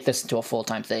can't make this into a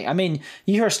full-time thing. I mean,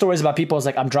 you hear stories about people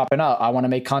like, I'm dropping out. I want to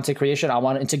make content creation. I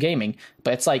want into gaming.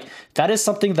 But it's like, that is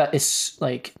something that is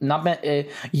like not meant.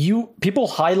 People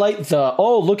highlight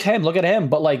look at him.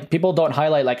 But like people don't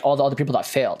highlight like all the other people that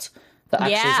failed. That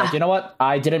actually is like, you know what?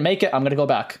 I didn't make it. I'm going to go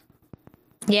back.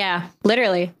 Yeah,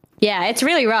 literally. Yeah, it's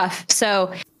really rough.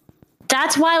 So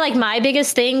that's why, like, my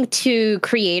biggest thing to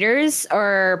creators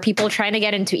or people trying to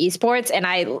get into esports, and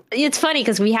it's funny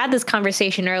because we had this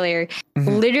conversation earlier.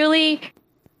 Literally,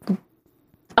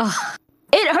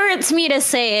 it hurts me to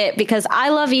say it because I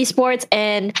love esports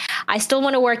and I still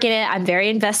want to work in it. I'm very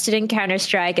invested in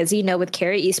Counter-Strike, as you know, with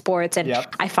Carry Esports, and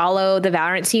I follow the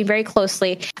Valorant scene very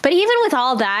closely. But even with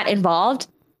all that involved,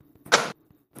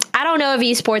 I don't know if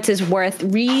esports is worth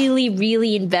really,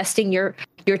 really investing your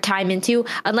time into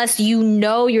unless you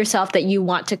know yourself that you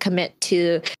want to commit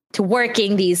to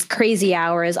working these crazy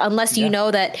hours, unless you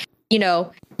know that, you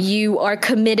know, you are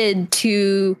committed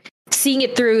to seeing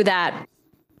it through, that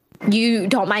you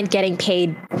don't mind getting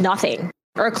paid nothing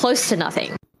or close to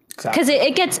nothing. Because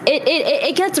it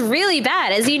gets really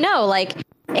bad, as you know, like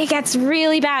it gets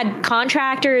really bad.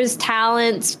 Contractors,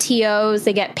 talents, TOs,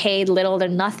 they get paid little to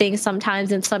nothing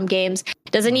sometimes in some games.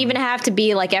 It doesn't even have to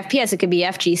be like FPS. It could be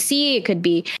FGC. It could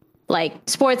be like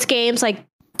sports games. Like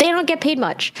they don't get paid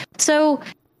much. So,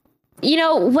 you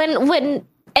know,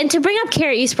 and to bring up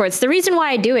Carry Esports, the reason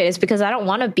why I do it is because I don't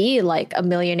want to be like a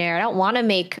millionaire. I don't want to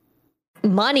make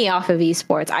money off of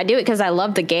esports. I do it because I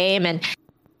love the game, and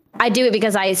I do it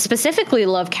because I specifically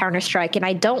love Counter-Strike, and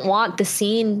I don't want the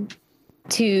scene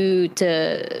to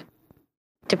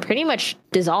pretty much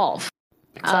dissolve.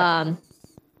 Exactly.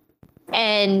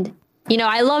 And you know,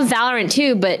 I love Valorant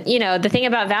too, but you know, the thing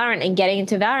about Valorant and getting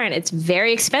into Valorant, it's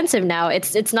very expensive now.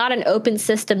 It's not an open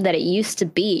system that it used to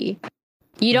be.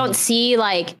 You don't see,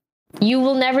 like, you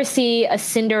will never see a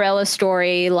Cinderella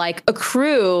story like a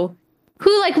crew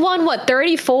who like won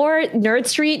 34 Nerd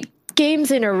Street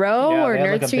games in a row, or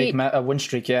Nerd Street, like a win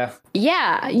streak.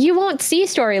 Yeah, you won't see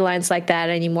storylines like that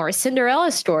anymore. A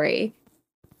Cinderella story,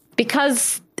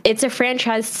 because it's a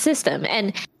franchise system,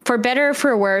 and for better or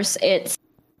for worse, it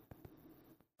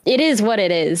is what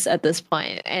it is at this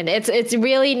point. And it's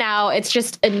really now it's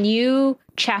just a new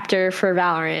chapter for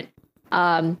Valorant,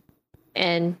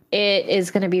 and it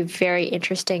is going to be very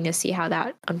interesting to see how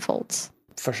that unfolds.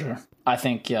 For sure, I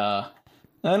think.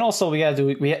 And also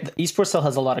esports still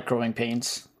has a lot of growing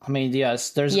pains. I mean,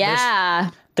 yes, there's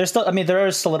still, I mean, there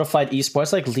are solidified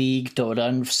esports like League, Dota,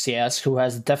 and CS who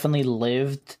has definitely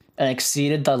lived and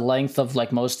exceeded the length of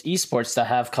like most esports that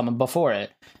have come before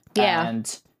it. Yeah.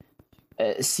 And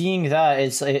seeing that,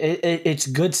 it's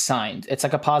good sign. It's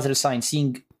like a positive sign.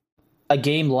 Seeing a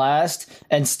game last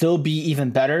and still be even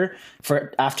better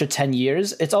for after 10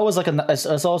 years, it's always like it's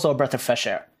also a breath of fresh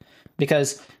air,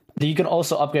 because you can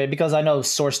also upgrade, because I know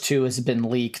Source 2 has been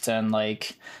leaked and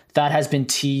like that has been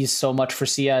teased so much for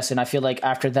CS, and I feel like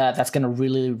after that, that's going to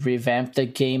really revamp the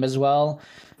game as well.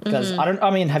 Because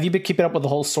have you been keeping up with the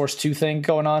whole Source 2 thing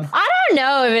going on? I don't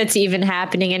know if it's even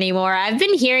happening anymore. I've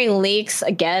been hearing leaks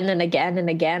again and again and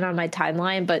again on my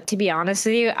timeline, but to be honest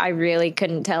with you, I really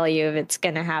couldn't tell you if it's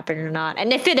going to happen or not.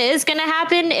 And if it is going to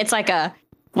happen, it's like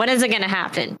when is it going to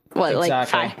happen? What,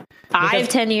 exactly. like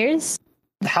 10 years?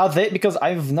 Because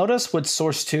I've noticed with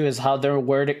Source 2 is how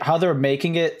they're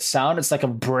making it sound. It's like a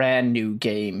brand new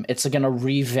game. It's like gonna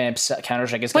revamp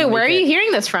Counter-Strike. Wait, where are you hearing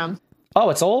this from?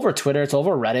 Oh, it's all over Twitter. It's all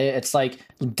over Reddit. It's like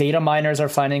data miners are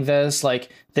finding this. Like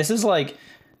this is like,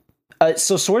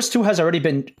 so Source 2 has already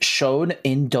been shown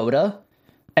in Dota,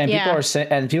 and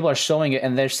people are showing it,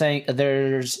 and they're saying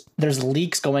there's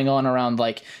leaks going on around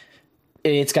like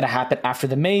it's gonna happen after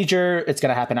the major. It's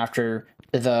gonna happen after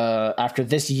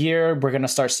this year. We're going to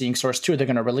start seeing Source 2. They're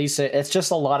going to release it. It's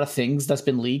just a lot of things that's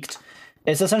been leaked.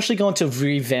 It's essentially going to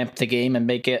revamp the game and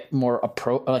make it more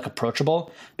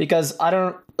approachable, because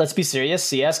let's be serious,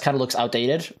 CS kind of looks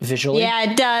outdated visually.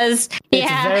 Yeah, it does. It's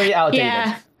very outdated.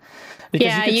 Yeah.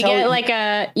 Because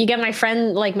you get my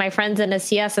friends in a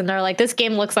CS, and they're like, this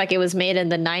game looks like it was made in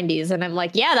the 90s. And I'm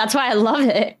like, yeah, that's why I love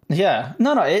it. Yeah,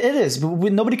 no, it is.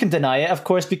 But nobody can deny it, of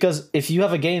course, because if you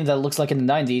have a game that looks like in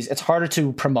the 90s, it's harder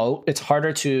to promote. It's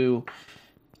harder to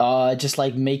just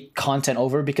like make content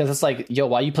over, because it's like, yo,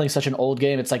 why are you playing such an old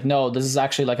game? It's like, no, this is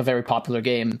actually like a very popular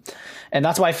game. And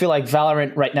that's why I feel like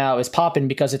Valorant right now is popping,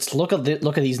 because it's look at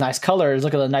these nice colors,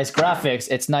 look at the nice graphics,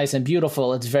 it's nice and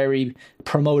beautiful, it's very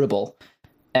promotable.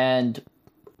 And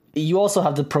you also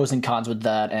have the pros and cons with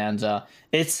that, and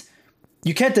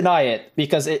you can't deny it,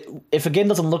 because if a game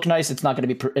doesn't look nice, it's not going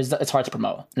to be it's hard to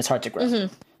promote and it's hard to grow.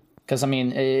 because I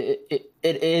mean it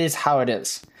is how it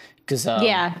is. Because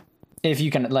if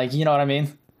you can, like, you know what I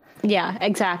mean? Yeah,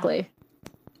 exactly.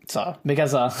 So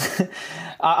because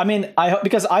I mean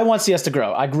because I want CS to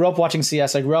grow. I grew up watching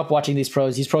CS. I grew up watching these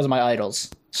pros. These pros are my idols.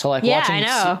 So like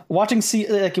watching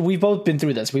like we've both been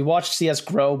through this. We watched CS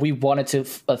grow. We want it to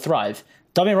thrive.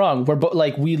 Don't get me wrong.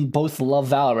 We both love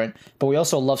Valorant, but we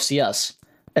also love CS.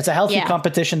 It's a healthy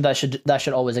competition that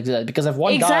should always exist, because if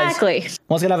one's gonna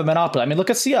have a monopoly. I mean, look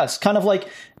at CS. Kind of like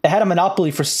it had a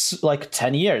monopoly for like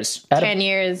 10 years.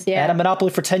 It had a monopoly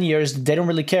for 10 years. They don't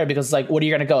really care because like, what are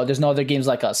you gonna go? There's no other games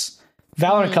like us.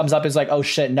 Valorant comes up, is like, oh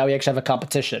shit, now we actually have a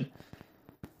competition.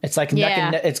 It's like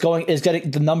it's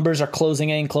getting, the numbers are closing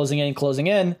in.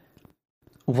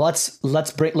 Let's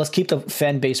keep the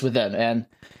fan base within, and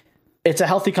it's a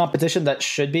healthy competition that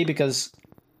should be, because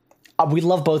we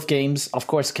love both games. Of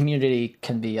course, community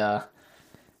can be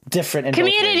different in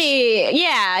community. Both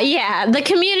ways. The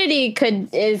community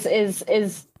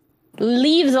is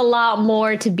leaves a lot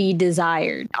more to be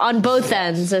desired on both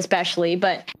ends, especially.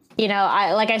 But you know,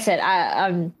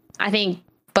 I think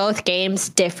both games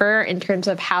differ in terms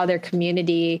of how their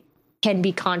community can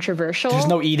be controversial. There's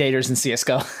no e-daters in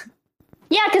CSGO.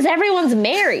 Yeah, because everyone's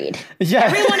married. Yeah.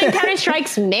 Everyone in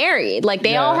Counter-Strike's married. Like,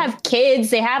 they all have kids.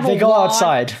 They go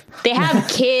outside. They have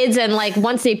kids, and, like,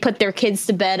 once they put their kids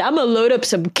to bed, I'm going to load up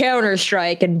some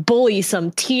Counter-Strike and bully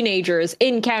some teenagers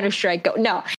in Counter-Strike.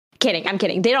 No, kidding. I'm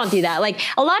kidding. They don't do that. Like,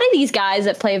 a lot of these guys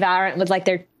that play Valorant with, like,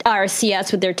 their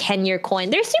CS with their 10-year coin,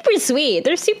 they're super sweet.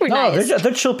 They're super nice.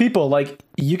 They're chill people. Like,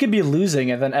 you could be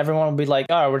losing, and then everyone will be like,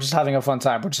 oh, we're just having a fun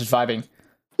time. We're just vibing.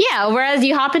 Yeah, whereas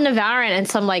you hop into Valorant and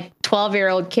some like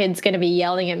 12-year-old kid's going to be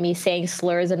yelling at me saying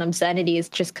slurs and obscenities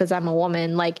just because I'm a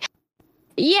woman. Like,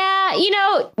 yeah, you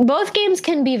know, both games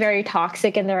can be very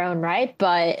toxic in their own right,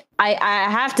 but I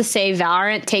have to say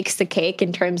Valorant takes the cake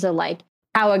in terms of like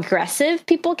how aggressive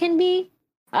people can be.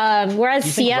 Whereas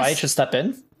you think CS... Riot should step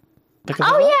in? Yeah.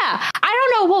 I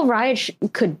don't know what Riot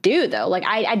could do, though. Like,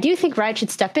 I do think Riot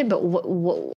should step in, but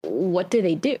what do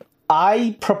they do?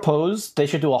 I propose they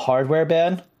should do a hardware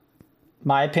ban,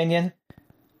 my opinion.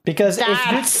 Because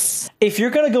if you're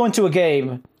going to go into a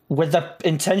game with the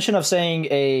intention of saying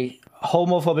a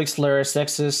homophobic slur,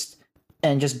 sexist,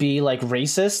 and just be like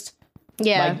racist,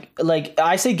 like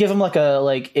I say, give them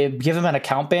give them an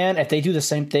account ban. If they do the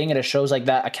same thing and it shows like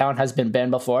that account has been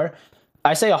banned before,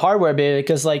 I say a hardware ban,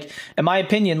 because like in my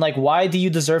opinion, like why do you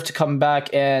deserve to come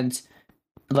back, and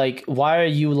like why are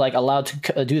you like allowed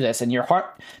to do this in your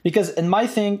heart? Because in my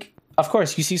thing, of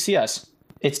course, you see CS.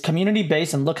 It's community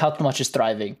based, and look how much is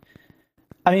thriving.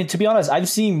 I mean, to be honest, I'm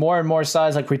seeing more and more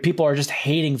sides like where people are just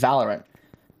hating Valorant.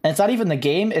 And it's not even the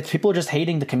game, it's people just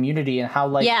hating the community and how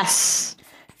like it's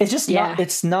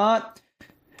just not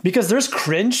because there's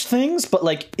cringe things, but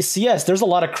like CS, there's a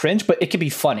lot of cringe, but it can be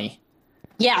funny.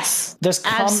 Yes. There's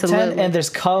content and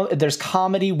there's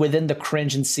comedy within the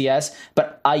cringe in CS,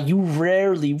 but you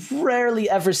rarely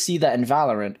ever see that in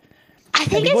Valorant. I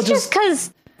think it's just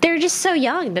because they're just so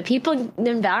young. The people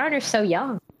in Valorant are so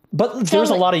young. But there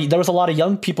was a lot of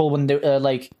young people when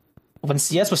they when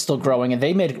CS was still growing, and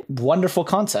they made wonderful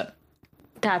content.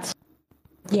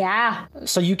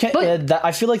 So you can't.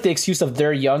 I feel like the excuse of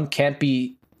they're young can't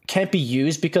be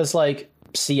used, because like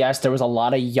CS, there was a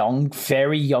lot of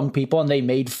very young people, and they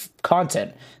made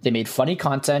content. They made funny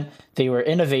content. They were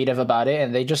innovative about it,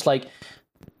 and they just like.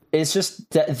 It's just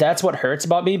that's what hurts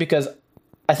about me, because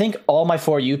I think all my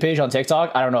For You page on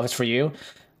TikTok, I don't know if it's for you,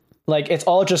 like it's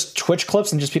all just Twitch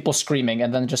clips and just people screaming,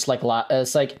 and then just like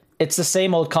it's like it's the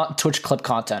same old Twitch clip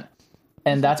content,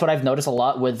 and that's what I've noticed a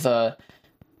lot with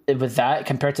that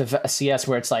compared to CS,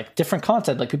 where it's like different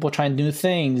content, like people trying new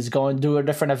things, going to do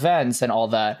different events and all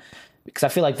that. Because I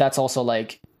feel like that's also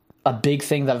like a big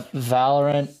thing that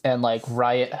Valorant and like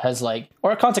Riot has like,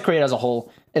 or content creator as a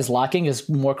whole is lacking, is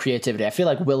more creativity. I feel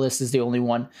like Willis is the only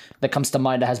one that comes to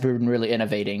mind that has been really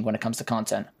innovating when it comes to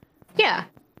content. Yeah.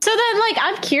 So then, like,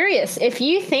 I'm curious if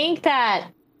you think that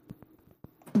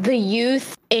the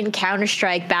youth in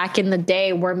Counter-Strike back in the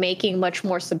day were making much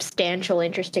more substantial,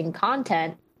 interesting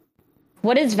content.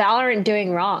 What is Valorant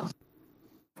doing wrong?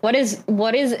 What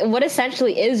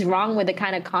essentially is wrong with the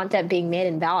kind of content being made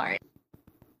in Valorant?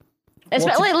 Let's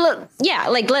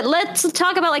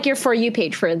talk about like your For You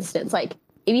page, for instance. Like,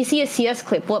 if you see a CS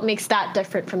clip, what makes that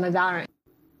different from a Valorant?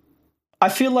 I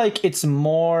feel like it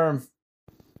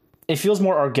feels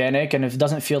more organic, and it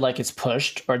doesn't feel like it's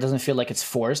pushed, or it doesn't feel like it's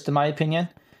forced, in my opinion.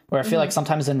 Where I feel like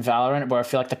sometimes in Valorant, where I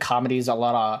feel like the comedy is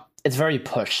it's very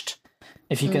pushed.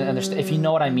 If you can understand, if you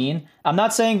know what I mean. I'm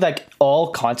not saying like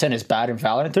all content is bad in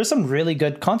Valorant. There's some really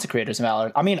good content creators in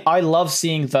Valorant. I mean, I love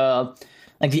seeing the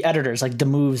like the editors, like the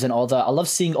moves and all that. I love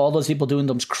seeing all those people doing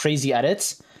those crazy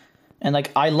edits. And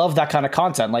like I love that kind of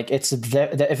content. Like it's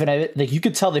like you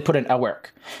could tell they put in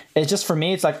work. It's just for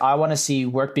me, it's like I want to see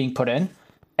work being put in,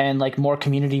 and like more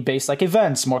community based like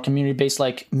events, more community based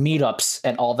like meetups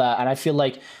and all that. And I feel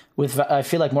like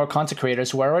more content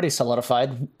creators who are already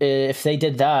solidified, if they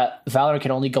did that, Valorant can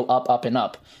only go up, up, and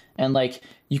up. And like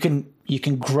you can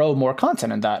grow more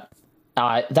content in that.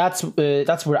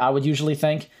 That's where I would usually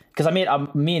think, because I mean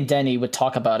me and Denny would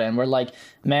talk about it, and we're like,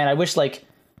 man, I wish like.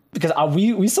 Because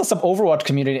we saw some Overwatch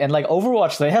community, and like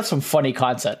Overwatch, they have some funny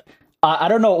content. I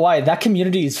don't know why. That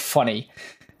community is funny.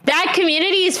 That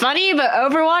community is funny, but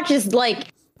Overwatch is like,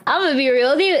 I'm gonna be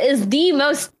real with you, is the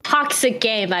most toxic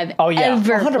game I've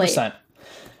ever 100%. Played.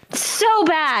 So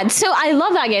bad. So I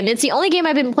love that game. It's the only game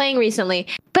I've been playing recently,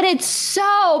 but it's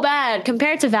so bad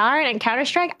compared to Valorant and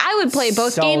Counter-Strike. I would play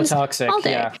both games toxic, all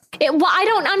day. Yeah. I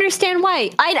don't understand why.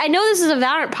 I know this is a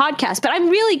Valorant podcast, but I'm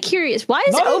really curious. Why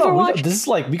is Overwatch? No. This is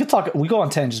like, we go on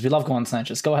tangents. We love going on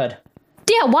tangents. Go ahead.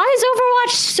 Yeah, why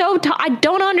is Overwatch so I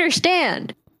don't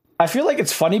understand. I feel like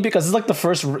it's funny because it's like the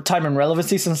first time in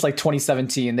relevancy since like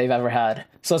 2017 they've ever had.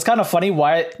 So it's kind of funny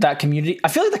why that community. I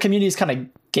feel like the community is kind of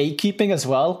gatekeeping as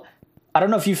well. I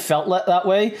don't know if you felt that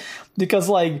way, because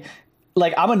like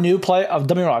I'm a new player. Don't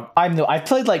get me wrong, I'm new. I've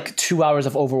played like 2 hours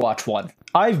of Overwatch 1.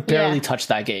 I've barely touched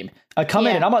that game. I come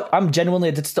in and I'm genuinely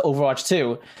addicted to Overwatch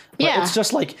 2. But it's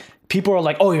just like people are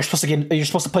like, oh, you're supposed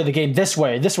to play the game this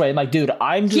way. I'm like, dude,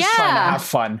 I'm just trying to have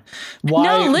fun. Why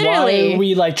are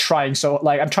we like trying so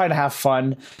like I'm trying to have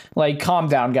fun? Like, calm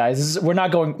down, guys.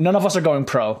 None of us are going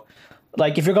pro.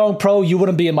 Like, if you're going pro, you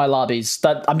wouldn't be in my lobbies.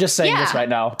 I'm just saying this right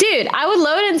now. Dude, I would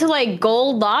load into like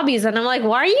gold lobbies and I'm like,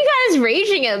 why are you guys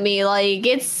raging at me? Like,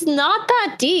 it's not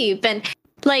that deep. And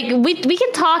like, we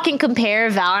can talk and compare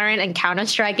Valorant and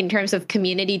Counter-Strike in terms of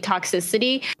community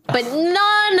toxicity, but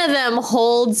none of them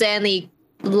holds any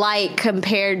light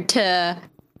compared to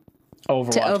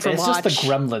Overwatch. It's just the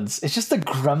gremlins. It's just the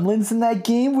gremlins in that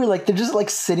game where like they're just like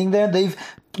sitting there.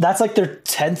 That's like their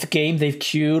 10th game they've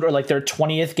queued, or like their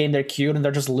 20th game they're queued, and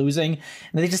they're just losing,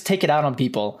 and they just take it out on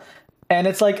people. And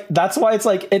it's like, that's why it's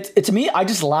like, it to me, I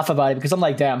just laugh about it because I'm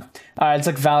like, damn, it's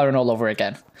like Valorant all over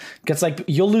again. It's like,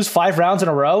 you'll lose 5 rounds in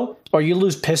a row, or you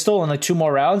lose pistol in like 2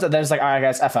 more rounds, and then it's like, all right,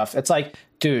 guys, FF. It's like,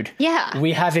 dude,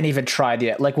 we haven't even tried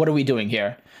yet. Like, what are we doing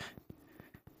here?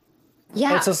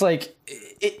 Yeah. It's just like,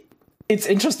 it's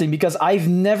interesting because I've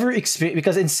never experienced,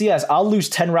 because in CS, I'll lose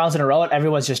 10 rounds in a row and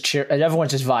everyone's just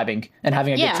vibing and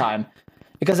having a good time.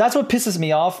 Because that's what pisses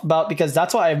me off about, because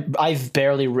that's why I've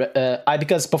barely,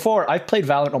 because before I've played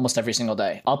Valorant almost every single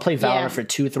day. I'll play Valorant for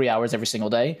 2-3 hours every single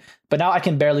day, but now I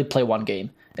can barely play one game.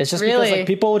 It's just because like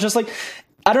people just like,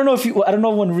 I don't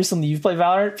know when recently you've played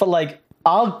Valorant, but like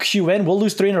I'll queue in, we'll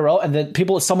lose 3 in a row, and then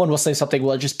someone will say something,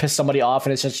 will just piss somebody off,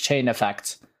 and it's just chain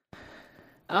effect.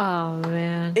 Oh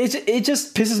man. It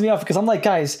just pisses me off because I'm like,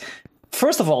 guys,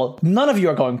 first of all, none of you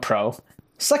are going pro.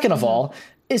 Second of all,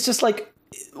 it's just like,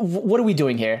 what are we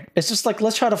doing here? It's just like,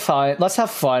 let's have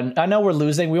fun. I know we're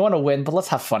losing, we want to win, but let's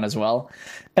have fun as well.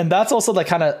 And that's also that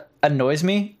kind of annoys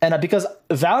me. And because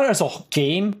Valorant as a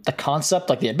game, the concept,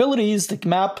 like the abilities, the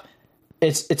map,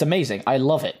 it's amazing. I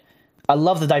love it. I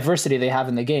love the diversity they have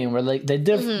in the game, where like they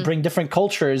bring different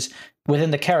cultures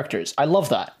within the characters. I love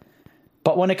that.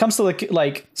 But when it comes to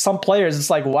like some players, it's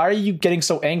like, why are you getting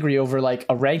so angry over like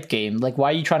a ranked game? Like,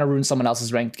 why are you trying to ruin someone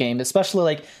else's ranked game? Especially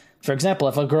like, for example,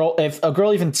 if a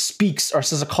girl even speaks or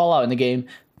says a call out in the game,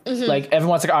 like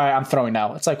everyone's like, all right, I'm throwing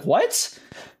now. It's like, what?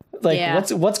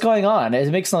 Like, what's going on? It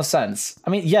makes no sense.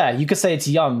 I mean, yeah, you could say it's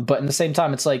young, but in the same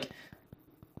time, it's like,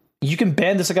 you can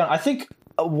ban this account. I think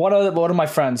one of my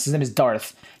friends, his name is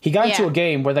Darth. He got into a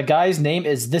game where the guy's name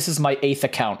is, "This is my 8th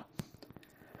account."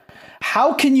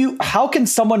 How can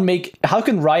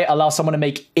Riot allow someone to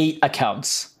make 8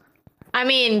 accounts? I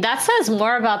mean, that says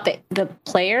more about the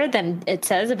player than it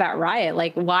says about Riot.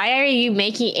 Like, why are you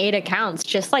making 8 accounts?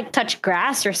 Just like touch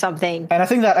grass or something. And I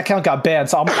think that account got banned.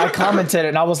 So I commented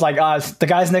and I was like, the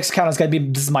guy's next account is going to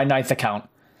be, this is my 9th account.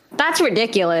 That's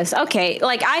ridiculous. Okay.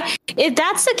 Like if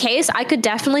that's the case, I could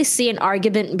definitely see an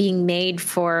argument being made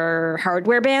for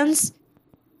hardware bans.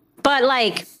 But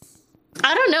like,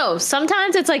 I don't know.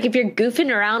 Sometimes it's like if you're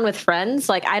goofing around with friends,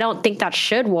 like I don't think that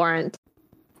should warrant.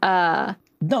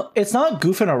 No, it's not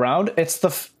goofing around.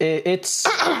 It's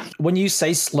when you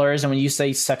say slurs and when you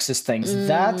say sexist things,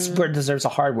 that's where it deserves a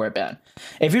hardware ban.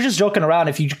 If you're just joking around,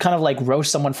 if you kind of like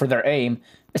roast someone for their aim,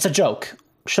 it's a joke.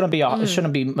 It shouldn't be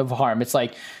of harm. It's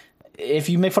like if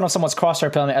you make fun of someone's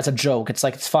crosshair penalty as a joke, it's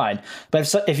like it's fine.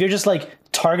 But if you're just like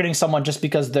targeting someone just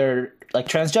because they're like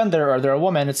transgender or they're a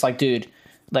woman, it's like, dude,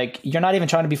 Like, you're not even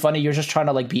trying to be funny. You're just trying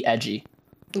to like be edgy.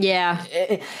 Yeah.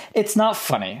 It's not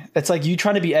funny. It's like you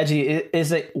trying to be edgy.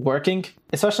 Is it working?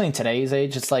 Especially in today's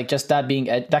age, it's like just that being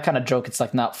that kind of joke. It's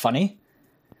like not funny.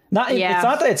 It's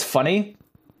not that it's funny.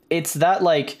 It's that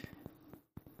like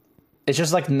it's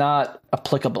just like not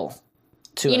applicable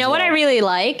to. You know what I really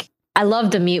like? I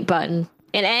love the mute button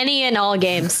in any and all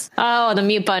games. Oh, the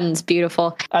mute button's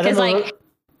beautiful. Because like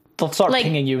they'll start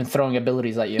pinging you and throwing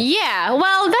abilities at you. Yeah,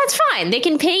 well, that's fine. They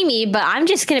can pay me, but I'm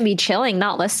just going to be chilling,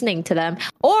 not listening to them.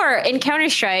 Or in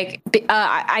Counter-Strike,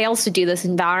 I also do this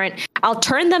in Valorant. I'll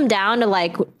turn them down to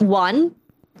like 1,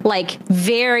 like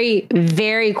very,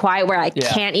 very quiet where I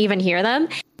can't even hear them.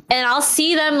 And I'll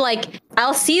see them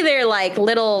I'll see their like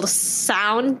little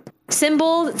sound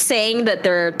symbol saying that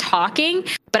they're talking,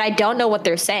 but I don't know what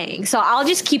they're saying. So I'll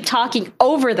just keep talking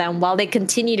over them while they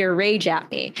continue to rage at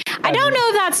me. I don't know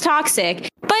if that's toxic,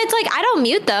 but it's like I don't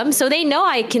mute them, so they know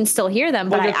I can still hear them,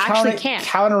 but I actually can't.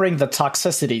 Countering the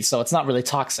toxicity, so it's not really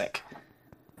toxic.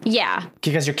 Yeah.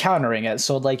 Because you're countering it,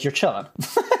 so like you're chilling.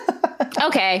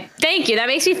 Okay, thank you. That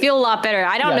makes me feel a lot better.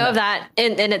 I don't know if that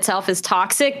in itself is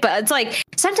toxic, but it's like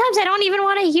sometimes I don't even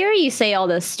want to hear you say all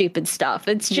this stupid stuff.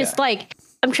 It's just like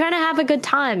I'm trying to have a good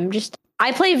time.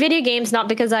 I play video games not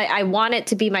because I want it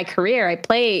to be my career. I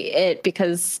play it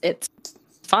because it's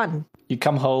fun. You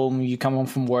come home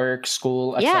from work,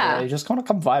 school, etc. You just want to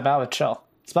come vibe out and chill,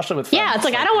 especially with friends. Yeah, it's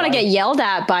like I don't want to get yelled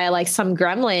at by like some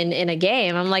gremlin in a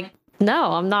game. I'm like,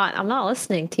 no, I'm not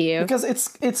listening to you. Because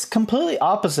it's completely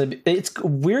opposite. It's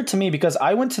weird to me because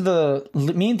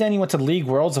me and Danny went to the League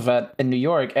Worlds event in New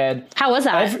York, and how was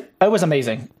that? It was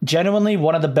amazing. Genuinely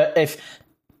one of the best.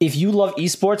 If you love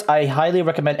esports, I highly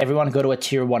recommend everyone go to a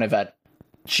tier 1 event.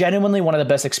 Genuinely one of the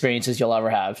best experiences you'll ever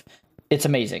have. It's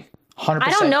amazing. 100%. I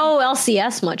don't know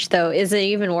LCS much though. Is it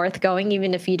even worth going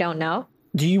even if you don't know?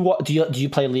 Do you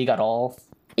play League at all?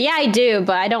 Yeah, I do,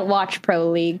 but I don't watch Pro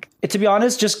League. To be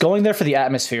honest, just going there for the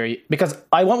atmosphere, because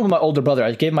I went with my older brother.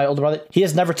 I gave my older brother. He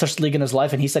has never touched League in his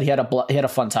life, and he said he had a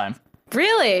fun time.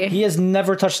 Really? He has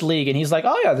never touched League, and he's like,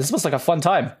 "Oh yeah, this was like a fun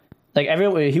time." Like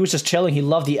he was just chilling. He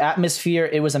loved the atmosphere.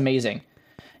 It was amazing.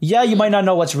 Yeah, you might not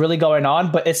know what's really going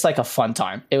on, but it's like a fun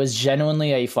time. It was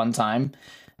genuinely a fun time,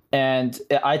 and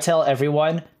I tell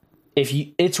everyone,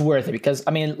 it's worth it because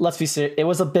I mean, let's be serious. It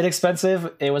was a bit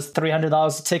expensive. It was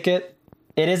 $300 a ticket.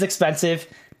 It is expensive,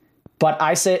 but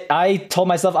I told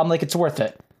myself, I'm like, it's worth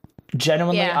it.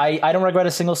 Genuinely, I don't regret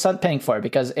a single cent paying for it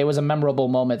because it was a memorable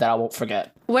moment that I won't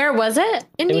forget. Where was it?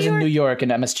 It was in New York in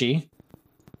MSG.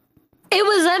 It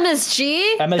was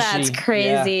MSG? MSG. That's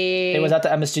crazy. Yeah. It was at the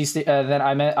MSG. Then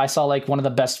I saw like one of the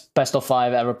best of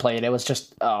 5 ever played. It was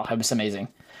just, it was amazing.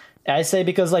 And I say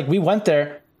because like we went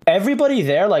there, everybody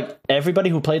there, like everybody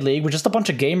who played League were just a bunch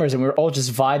of gamers and we were all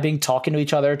just vibing, talking to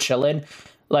each other, chilling.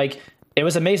 Like, it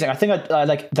was amazing. I think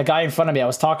like the guy in front of me, I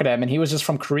was talking to him and he was just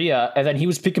from Korea. And then he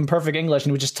was speaking perfect English and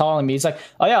he was just telling me, he's like,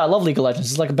 oh yeah, I love League of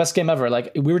Legends. It's like the best game ever.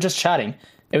 Like we were just chatting.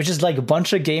 It was just like a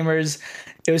bunch of gamers.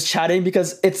 It was chatting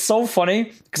because it's so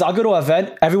funny because I'll go to an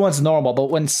event, everyone's normal.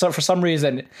 But for some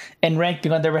reason in ranked,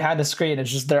 because they're behind the screen,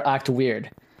 it's just their act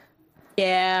weird.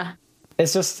 Yeah.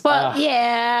 It's just. Well,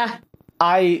 yeah.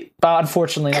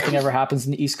 Unfortunately, nothing ever happens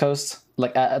in the East Coast.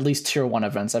 Like at least tier 1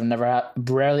 events.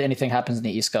 Rarely anything happens in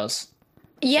the East Coast.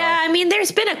 Yeah, I mean,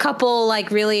 there's been a couple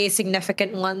like really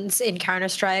significant ones in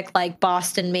Counter-Strike, like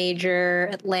Boston Major,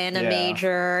 Atlanta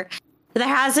Major. There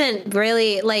hasn't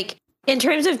really, like, in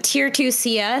terms of tier 2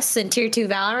 CS and tier 2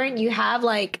 Valorant, you have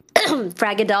like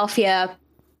Fragadelphia,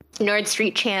 Nord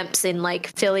Street Champs in like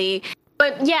Philly.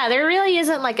 But yeah, there really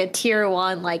isn't like a tier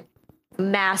 1 like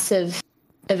massive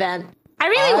event. I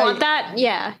really want that.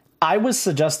 Yeah. I was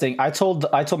suggesting, I told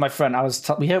my friend,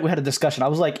 we had a discussion. I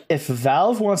was like, if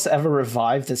Valve wants to ever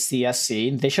revive the CS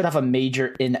scene, they should have a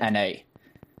major in NA.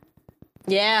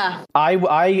 Yeah.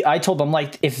 I told them,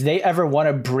 like, if they ever want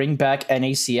to bring back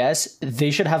NACS, they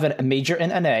should have a major in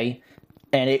NA,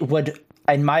 and it would,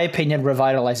 in my opinion,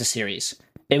 revitalize the series.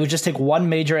 It would just take one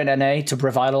major in NA to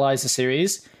revitalize the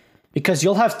series, because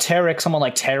you'll have Tarek, someone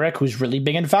like Tarek, who's really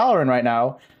big in Valorant right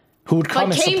now, who would come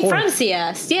and support. Came from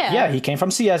CS, yeah. Yeah, he came from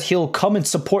CS. He'll come and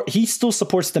support. He still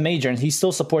supports the major, and he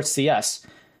still supports CS.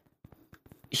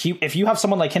 If you have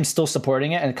someone like him still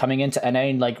supporting it and coming into NA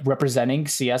and like representing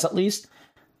CS at least,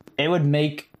 it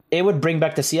would bring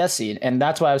back the CS scene. And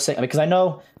that's why I was saying, because I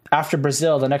know after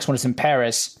Brazil, the next one is in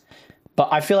Paris, but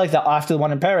I feel like that after the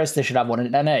one in Paris, they should have one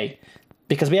in NA,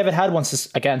 because we haven't had one since,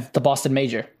 again, the Boston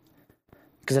Major.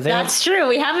 That's true.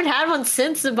 We haven't had one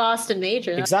since the Boston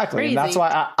Major. Exactly. And that's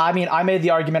why I made the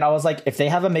argument. I was like, if they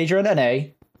have a major in NA,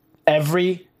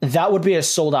 that would be a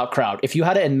sold out crowd. If you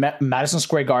had it in Madison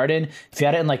Square Garden, if you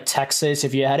had it in like Texas,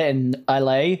 if you had it in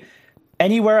LA,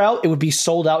 anywhere else, it would be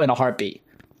sold out in a heartbeat.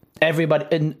 Everybody,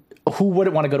 and who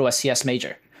wouldn't want to go to a CS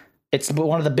major? It's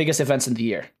one of the biggest events in the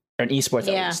year, or in esports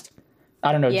at least.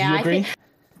 I don't know. Yeah, do you agree?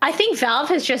 I think Valve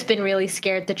has just been really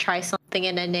scared to try something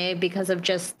in NA because of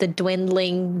just the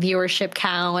dwindling viewership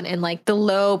count and like the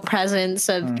low presence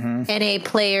of NA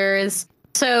players.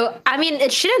 So, I mean,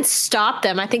 it shouldn't stop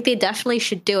them. I think they definitely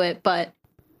should do it, but,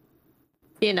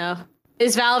 you know,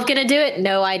 is Valve going to do it?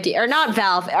 No idea. Or not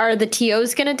Valve. Are the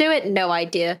TOs going to do it? No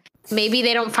idea. Maybe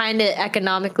they don't find it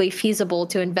economically feasible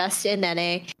to invest in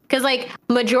NA. Because, like,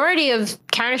 majority of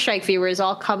Counter-Strike viewers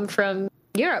all come from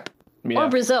Europe or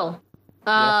Brazil.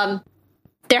 There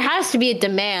has to be a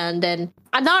demand, and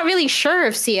I'm not really sure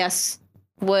if CS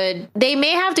would. They may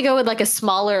have to go with like a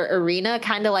smaller arena,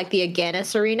 kind of like the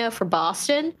Agganis Arena for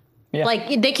Boston.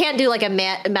 Like they can't do like a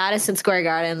Madison Square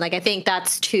Garden. Like I think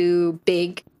that's too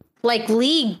big. Like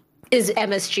League is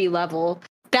MSG level.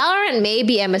 Valorant may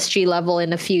be MSG level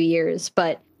in a few years,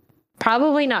 but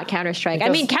probably not Counter-Strike. I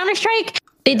mean, Counter-Strike,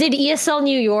 they did ESL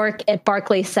New York at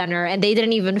Barclays Center, and they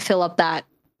didn't even fill up that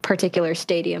particular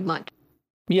stadium much.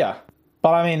 Yeah.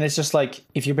 But I mean, it's just like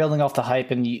if you're building off the hype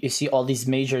and you see all these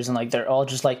majors and like they're all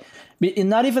just like,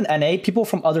 not even NA, people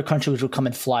from other countries will come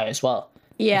and fly as well.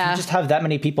 Yeah. If you just have that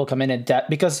many people come in and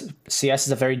because CS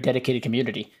is a very dedicated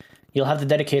community, you'll have the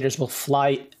dedicators will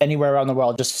fly anywhere around the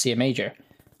world just to see a major.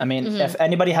 I mean, if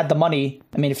anybody had the money,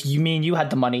 I mean, if me and you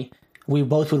had the money, we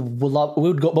both would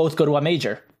both go to a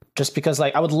major just because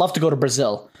like I would love to go to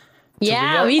Brazil.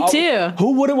 Yeah, me too.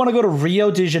 Who wouldn't want to go to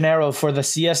Rio de Janeiro for the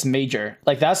CS major?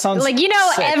 Like that sounds like, you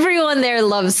know, sick. Everyone there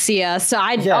loves CS. So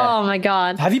oh my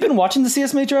God. Have you been watching the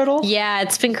CS major at all? Yeah,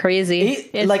 it's been crazy.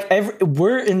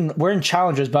 We're in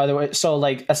challengers, by the way. So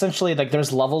like essentially like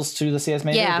there's levels to the CS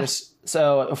major. Yeah.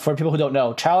 So for people who don't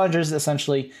know, challengers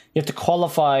essentially you have to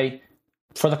qualify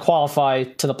to the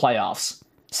playoffs.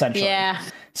 Essentially. Yeah.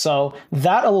 So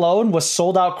that alone was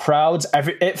sold out crowds.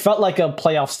 It felt like a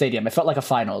playoff stadium. It felt like a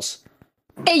finals.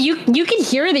 You can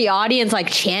hear the audience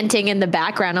like chanting in the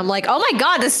background. I'm like, oh my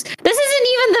God, this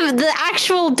isn't even the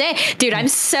actual day. Dude, I'm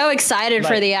so excited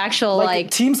for the actual like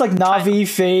teams like Na'Vi,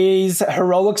 FaZe,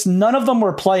 Heroics, none of them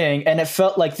were playing, and it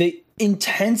felt like the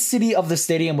intensity of the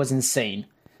stadium was insane.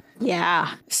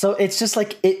 Yeah. So it's just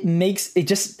like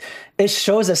it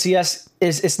shows that CS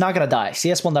it's not gonna die.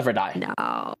 CS will never die.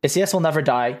 No. CS will never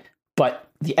die, but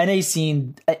the NA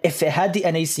scene, if it had the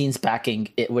NA scene's backing,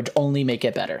 it would only make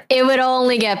it better. It would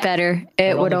only get better.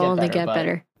 It would only get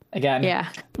better. Again,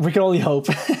 we can only hope.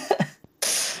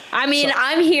 I mean,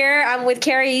 I'm here. I'm with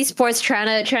Carry Esports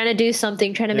trying to do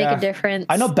something, trying to make a difference.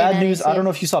 I know Bad News. I don't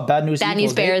know if you saw Bad News. Bad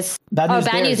News Bears. Bad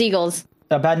News Eagles.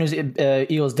 Bad News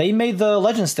Eagles. They made the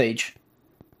Legend stage.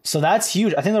 So that's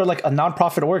huge. I think they're like a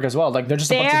non-profit org as well. Like they're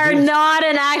just they're not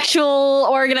an actual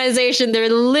organization. They're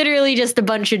literally just a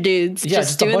bunch of dudes. Yeah,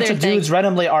 just a bunch of dudes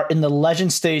randomly are in the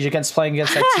Legend stage playing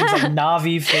against like teams like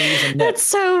Na'Vi, FaZe, and Nip. That's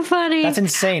so funny. That's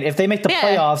insane. If they make the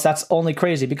playoffs, that's only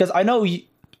crazy. Because I know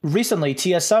recently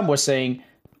TSM was saying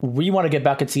we want to get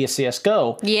back into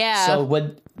CSGO. Yeah. So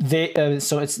would they?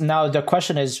 So it's now the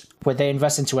question is, would they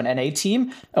invest into an NA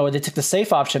team, or would they take the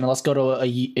safe option and let's go to a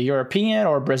European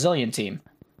or a Brazilian team?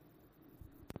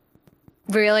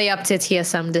 Really up to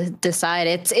TSM to decide.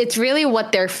 It's really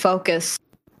what their focus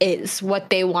is, what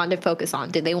they want to focus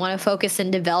on. Do they want to focus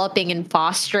in developing and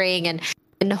fostering and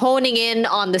honing in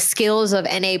on the skills of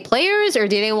NA players, or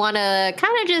do they want to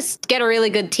kind of just get a really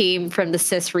good team from the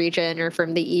CIS region or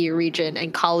from the EU region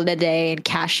and call it a day and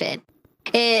cash in?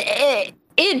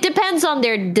 It depends on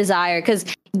their desire, because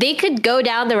they could go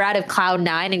down the route of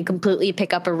Cloud9 and completely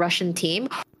pick up a Russian team,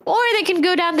 or they can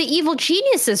go down the Evil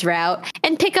Geniuses route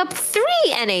and pick up 3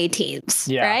 NA teams,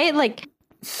 right? Like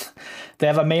they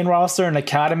have a main roster, an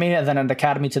academy, and then an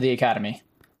academy to the academy.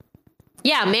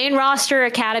 Yeah, main roster,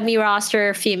 academy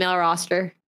roster, female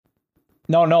roster.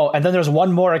 No, and then there's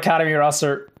one more academy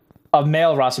roster, a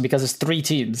male roster, because it's 3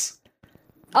 teams.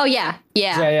 Oh yeah.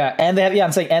 And they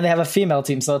have and they have a female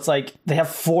team, so it's like they have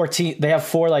 4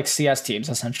 like CS teams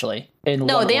essentially. They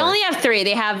only have 3.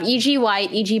 They have EG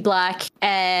White, EG Black,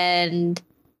 and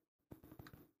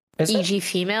EG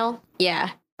Female.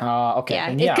 Yeah. Okay.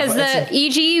 Yeah, because the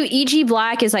EG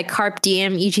Black is like Carp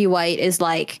Diem, EG White is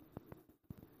like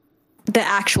the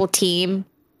actual team,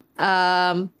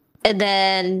 and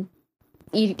then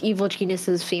Evil Genius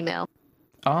is female.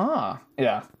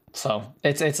 Yeah. So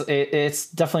it's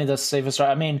definitely the safest route.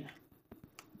 I mean,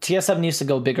 TSM needs to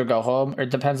go big or go home, or it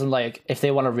depends on like if they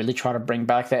want to really try to bring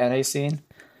back the NA scene.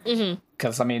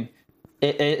 Because I mean,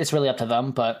 it's really up to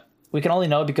them. But we can only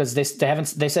know because they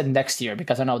said next year,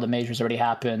 because I know the majors already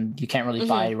happened. You can't really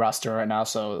buy a roster right now,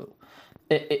 so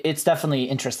it's definitely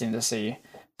interesting to see.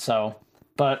 So,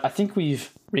 but I think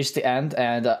we've reached the end,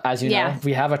 and as you know,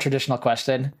 we have a traditional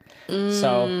question.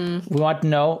 So we want to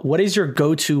know, what is your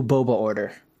go-to boba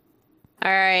order?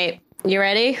 All right, you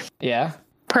ready? Yeah.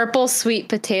 Purple sweet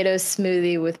potato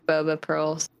smoothie with boba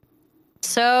pearls.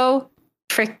 So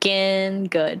freaking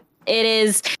good. It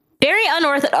is very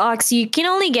unorthodox. You can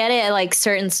only get it at like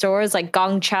certain stores, like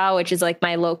Gong Cha, which is like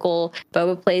my local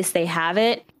boba place. They have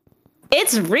it.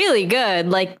 It's really good.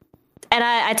 Like, and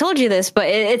I told you this, but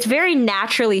it's very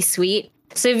naturally sweet.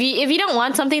 So if you don't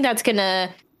want something that's gonna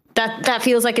that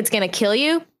feels like it's gonna kill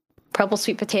you, purple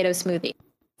sweet potato smoothie,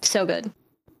 so good.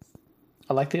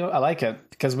 I like it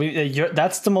because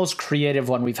that's the most creative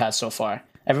one we've had so far.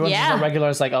 Everyone's just a regular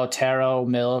is like, oh, taro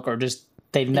milk, or just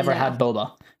they've never had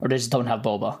boba, or they just don't have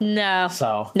boba.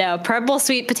 No, purple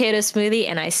sweet potato smoothie,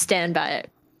 and I stand by it.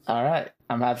 All right,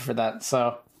 I'm happy for that.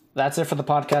 So that's it for the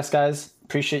podcast, guys.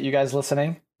 Appreciate you guys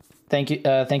listening. Thank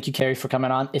you, Carrie, for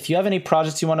coming on. If you have any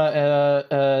projects you want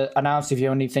to announce, if you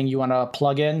have anything you want to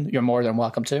plug in, you're more than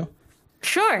welcome to.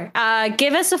 Sure.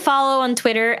 Give us a follow on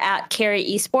Twitter at Kari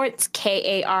Esports,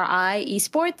 Kari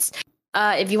Esports.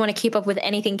 If you want to keep up with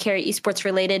anything Kari Esports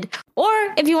related, or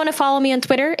if you want to follow me on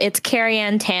Twitter, it's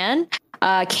Kariann Tan,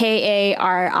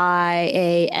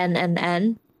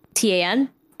 KariannTan.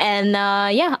 And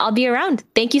I'll be around.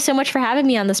 Thank you so much for having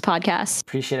me on this podcast.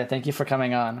 Appreciate it. Thank you for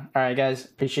coming on. All right, guys.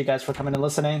 Appreciate you guys for coming and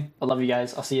listening. I love you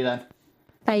guys. I'll see you then.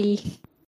 Bye.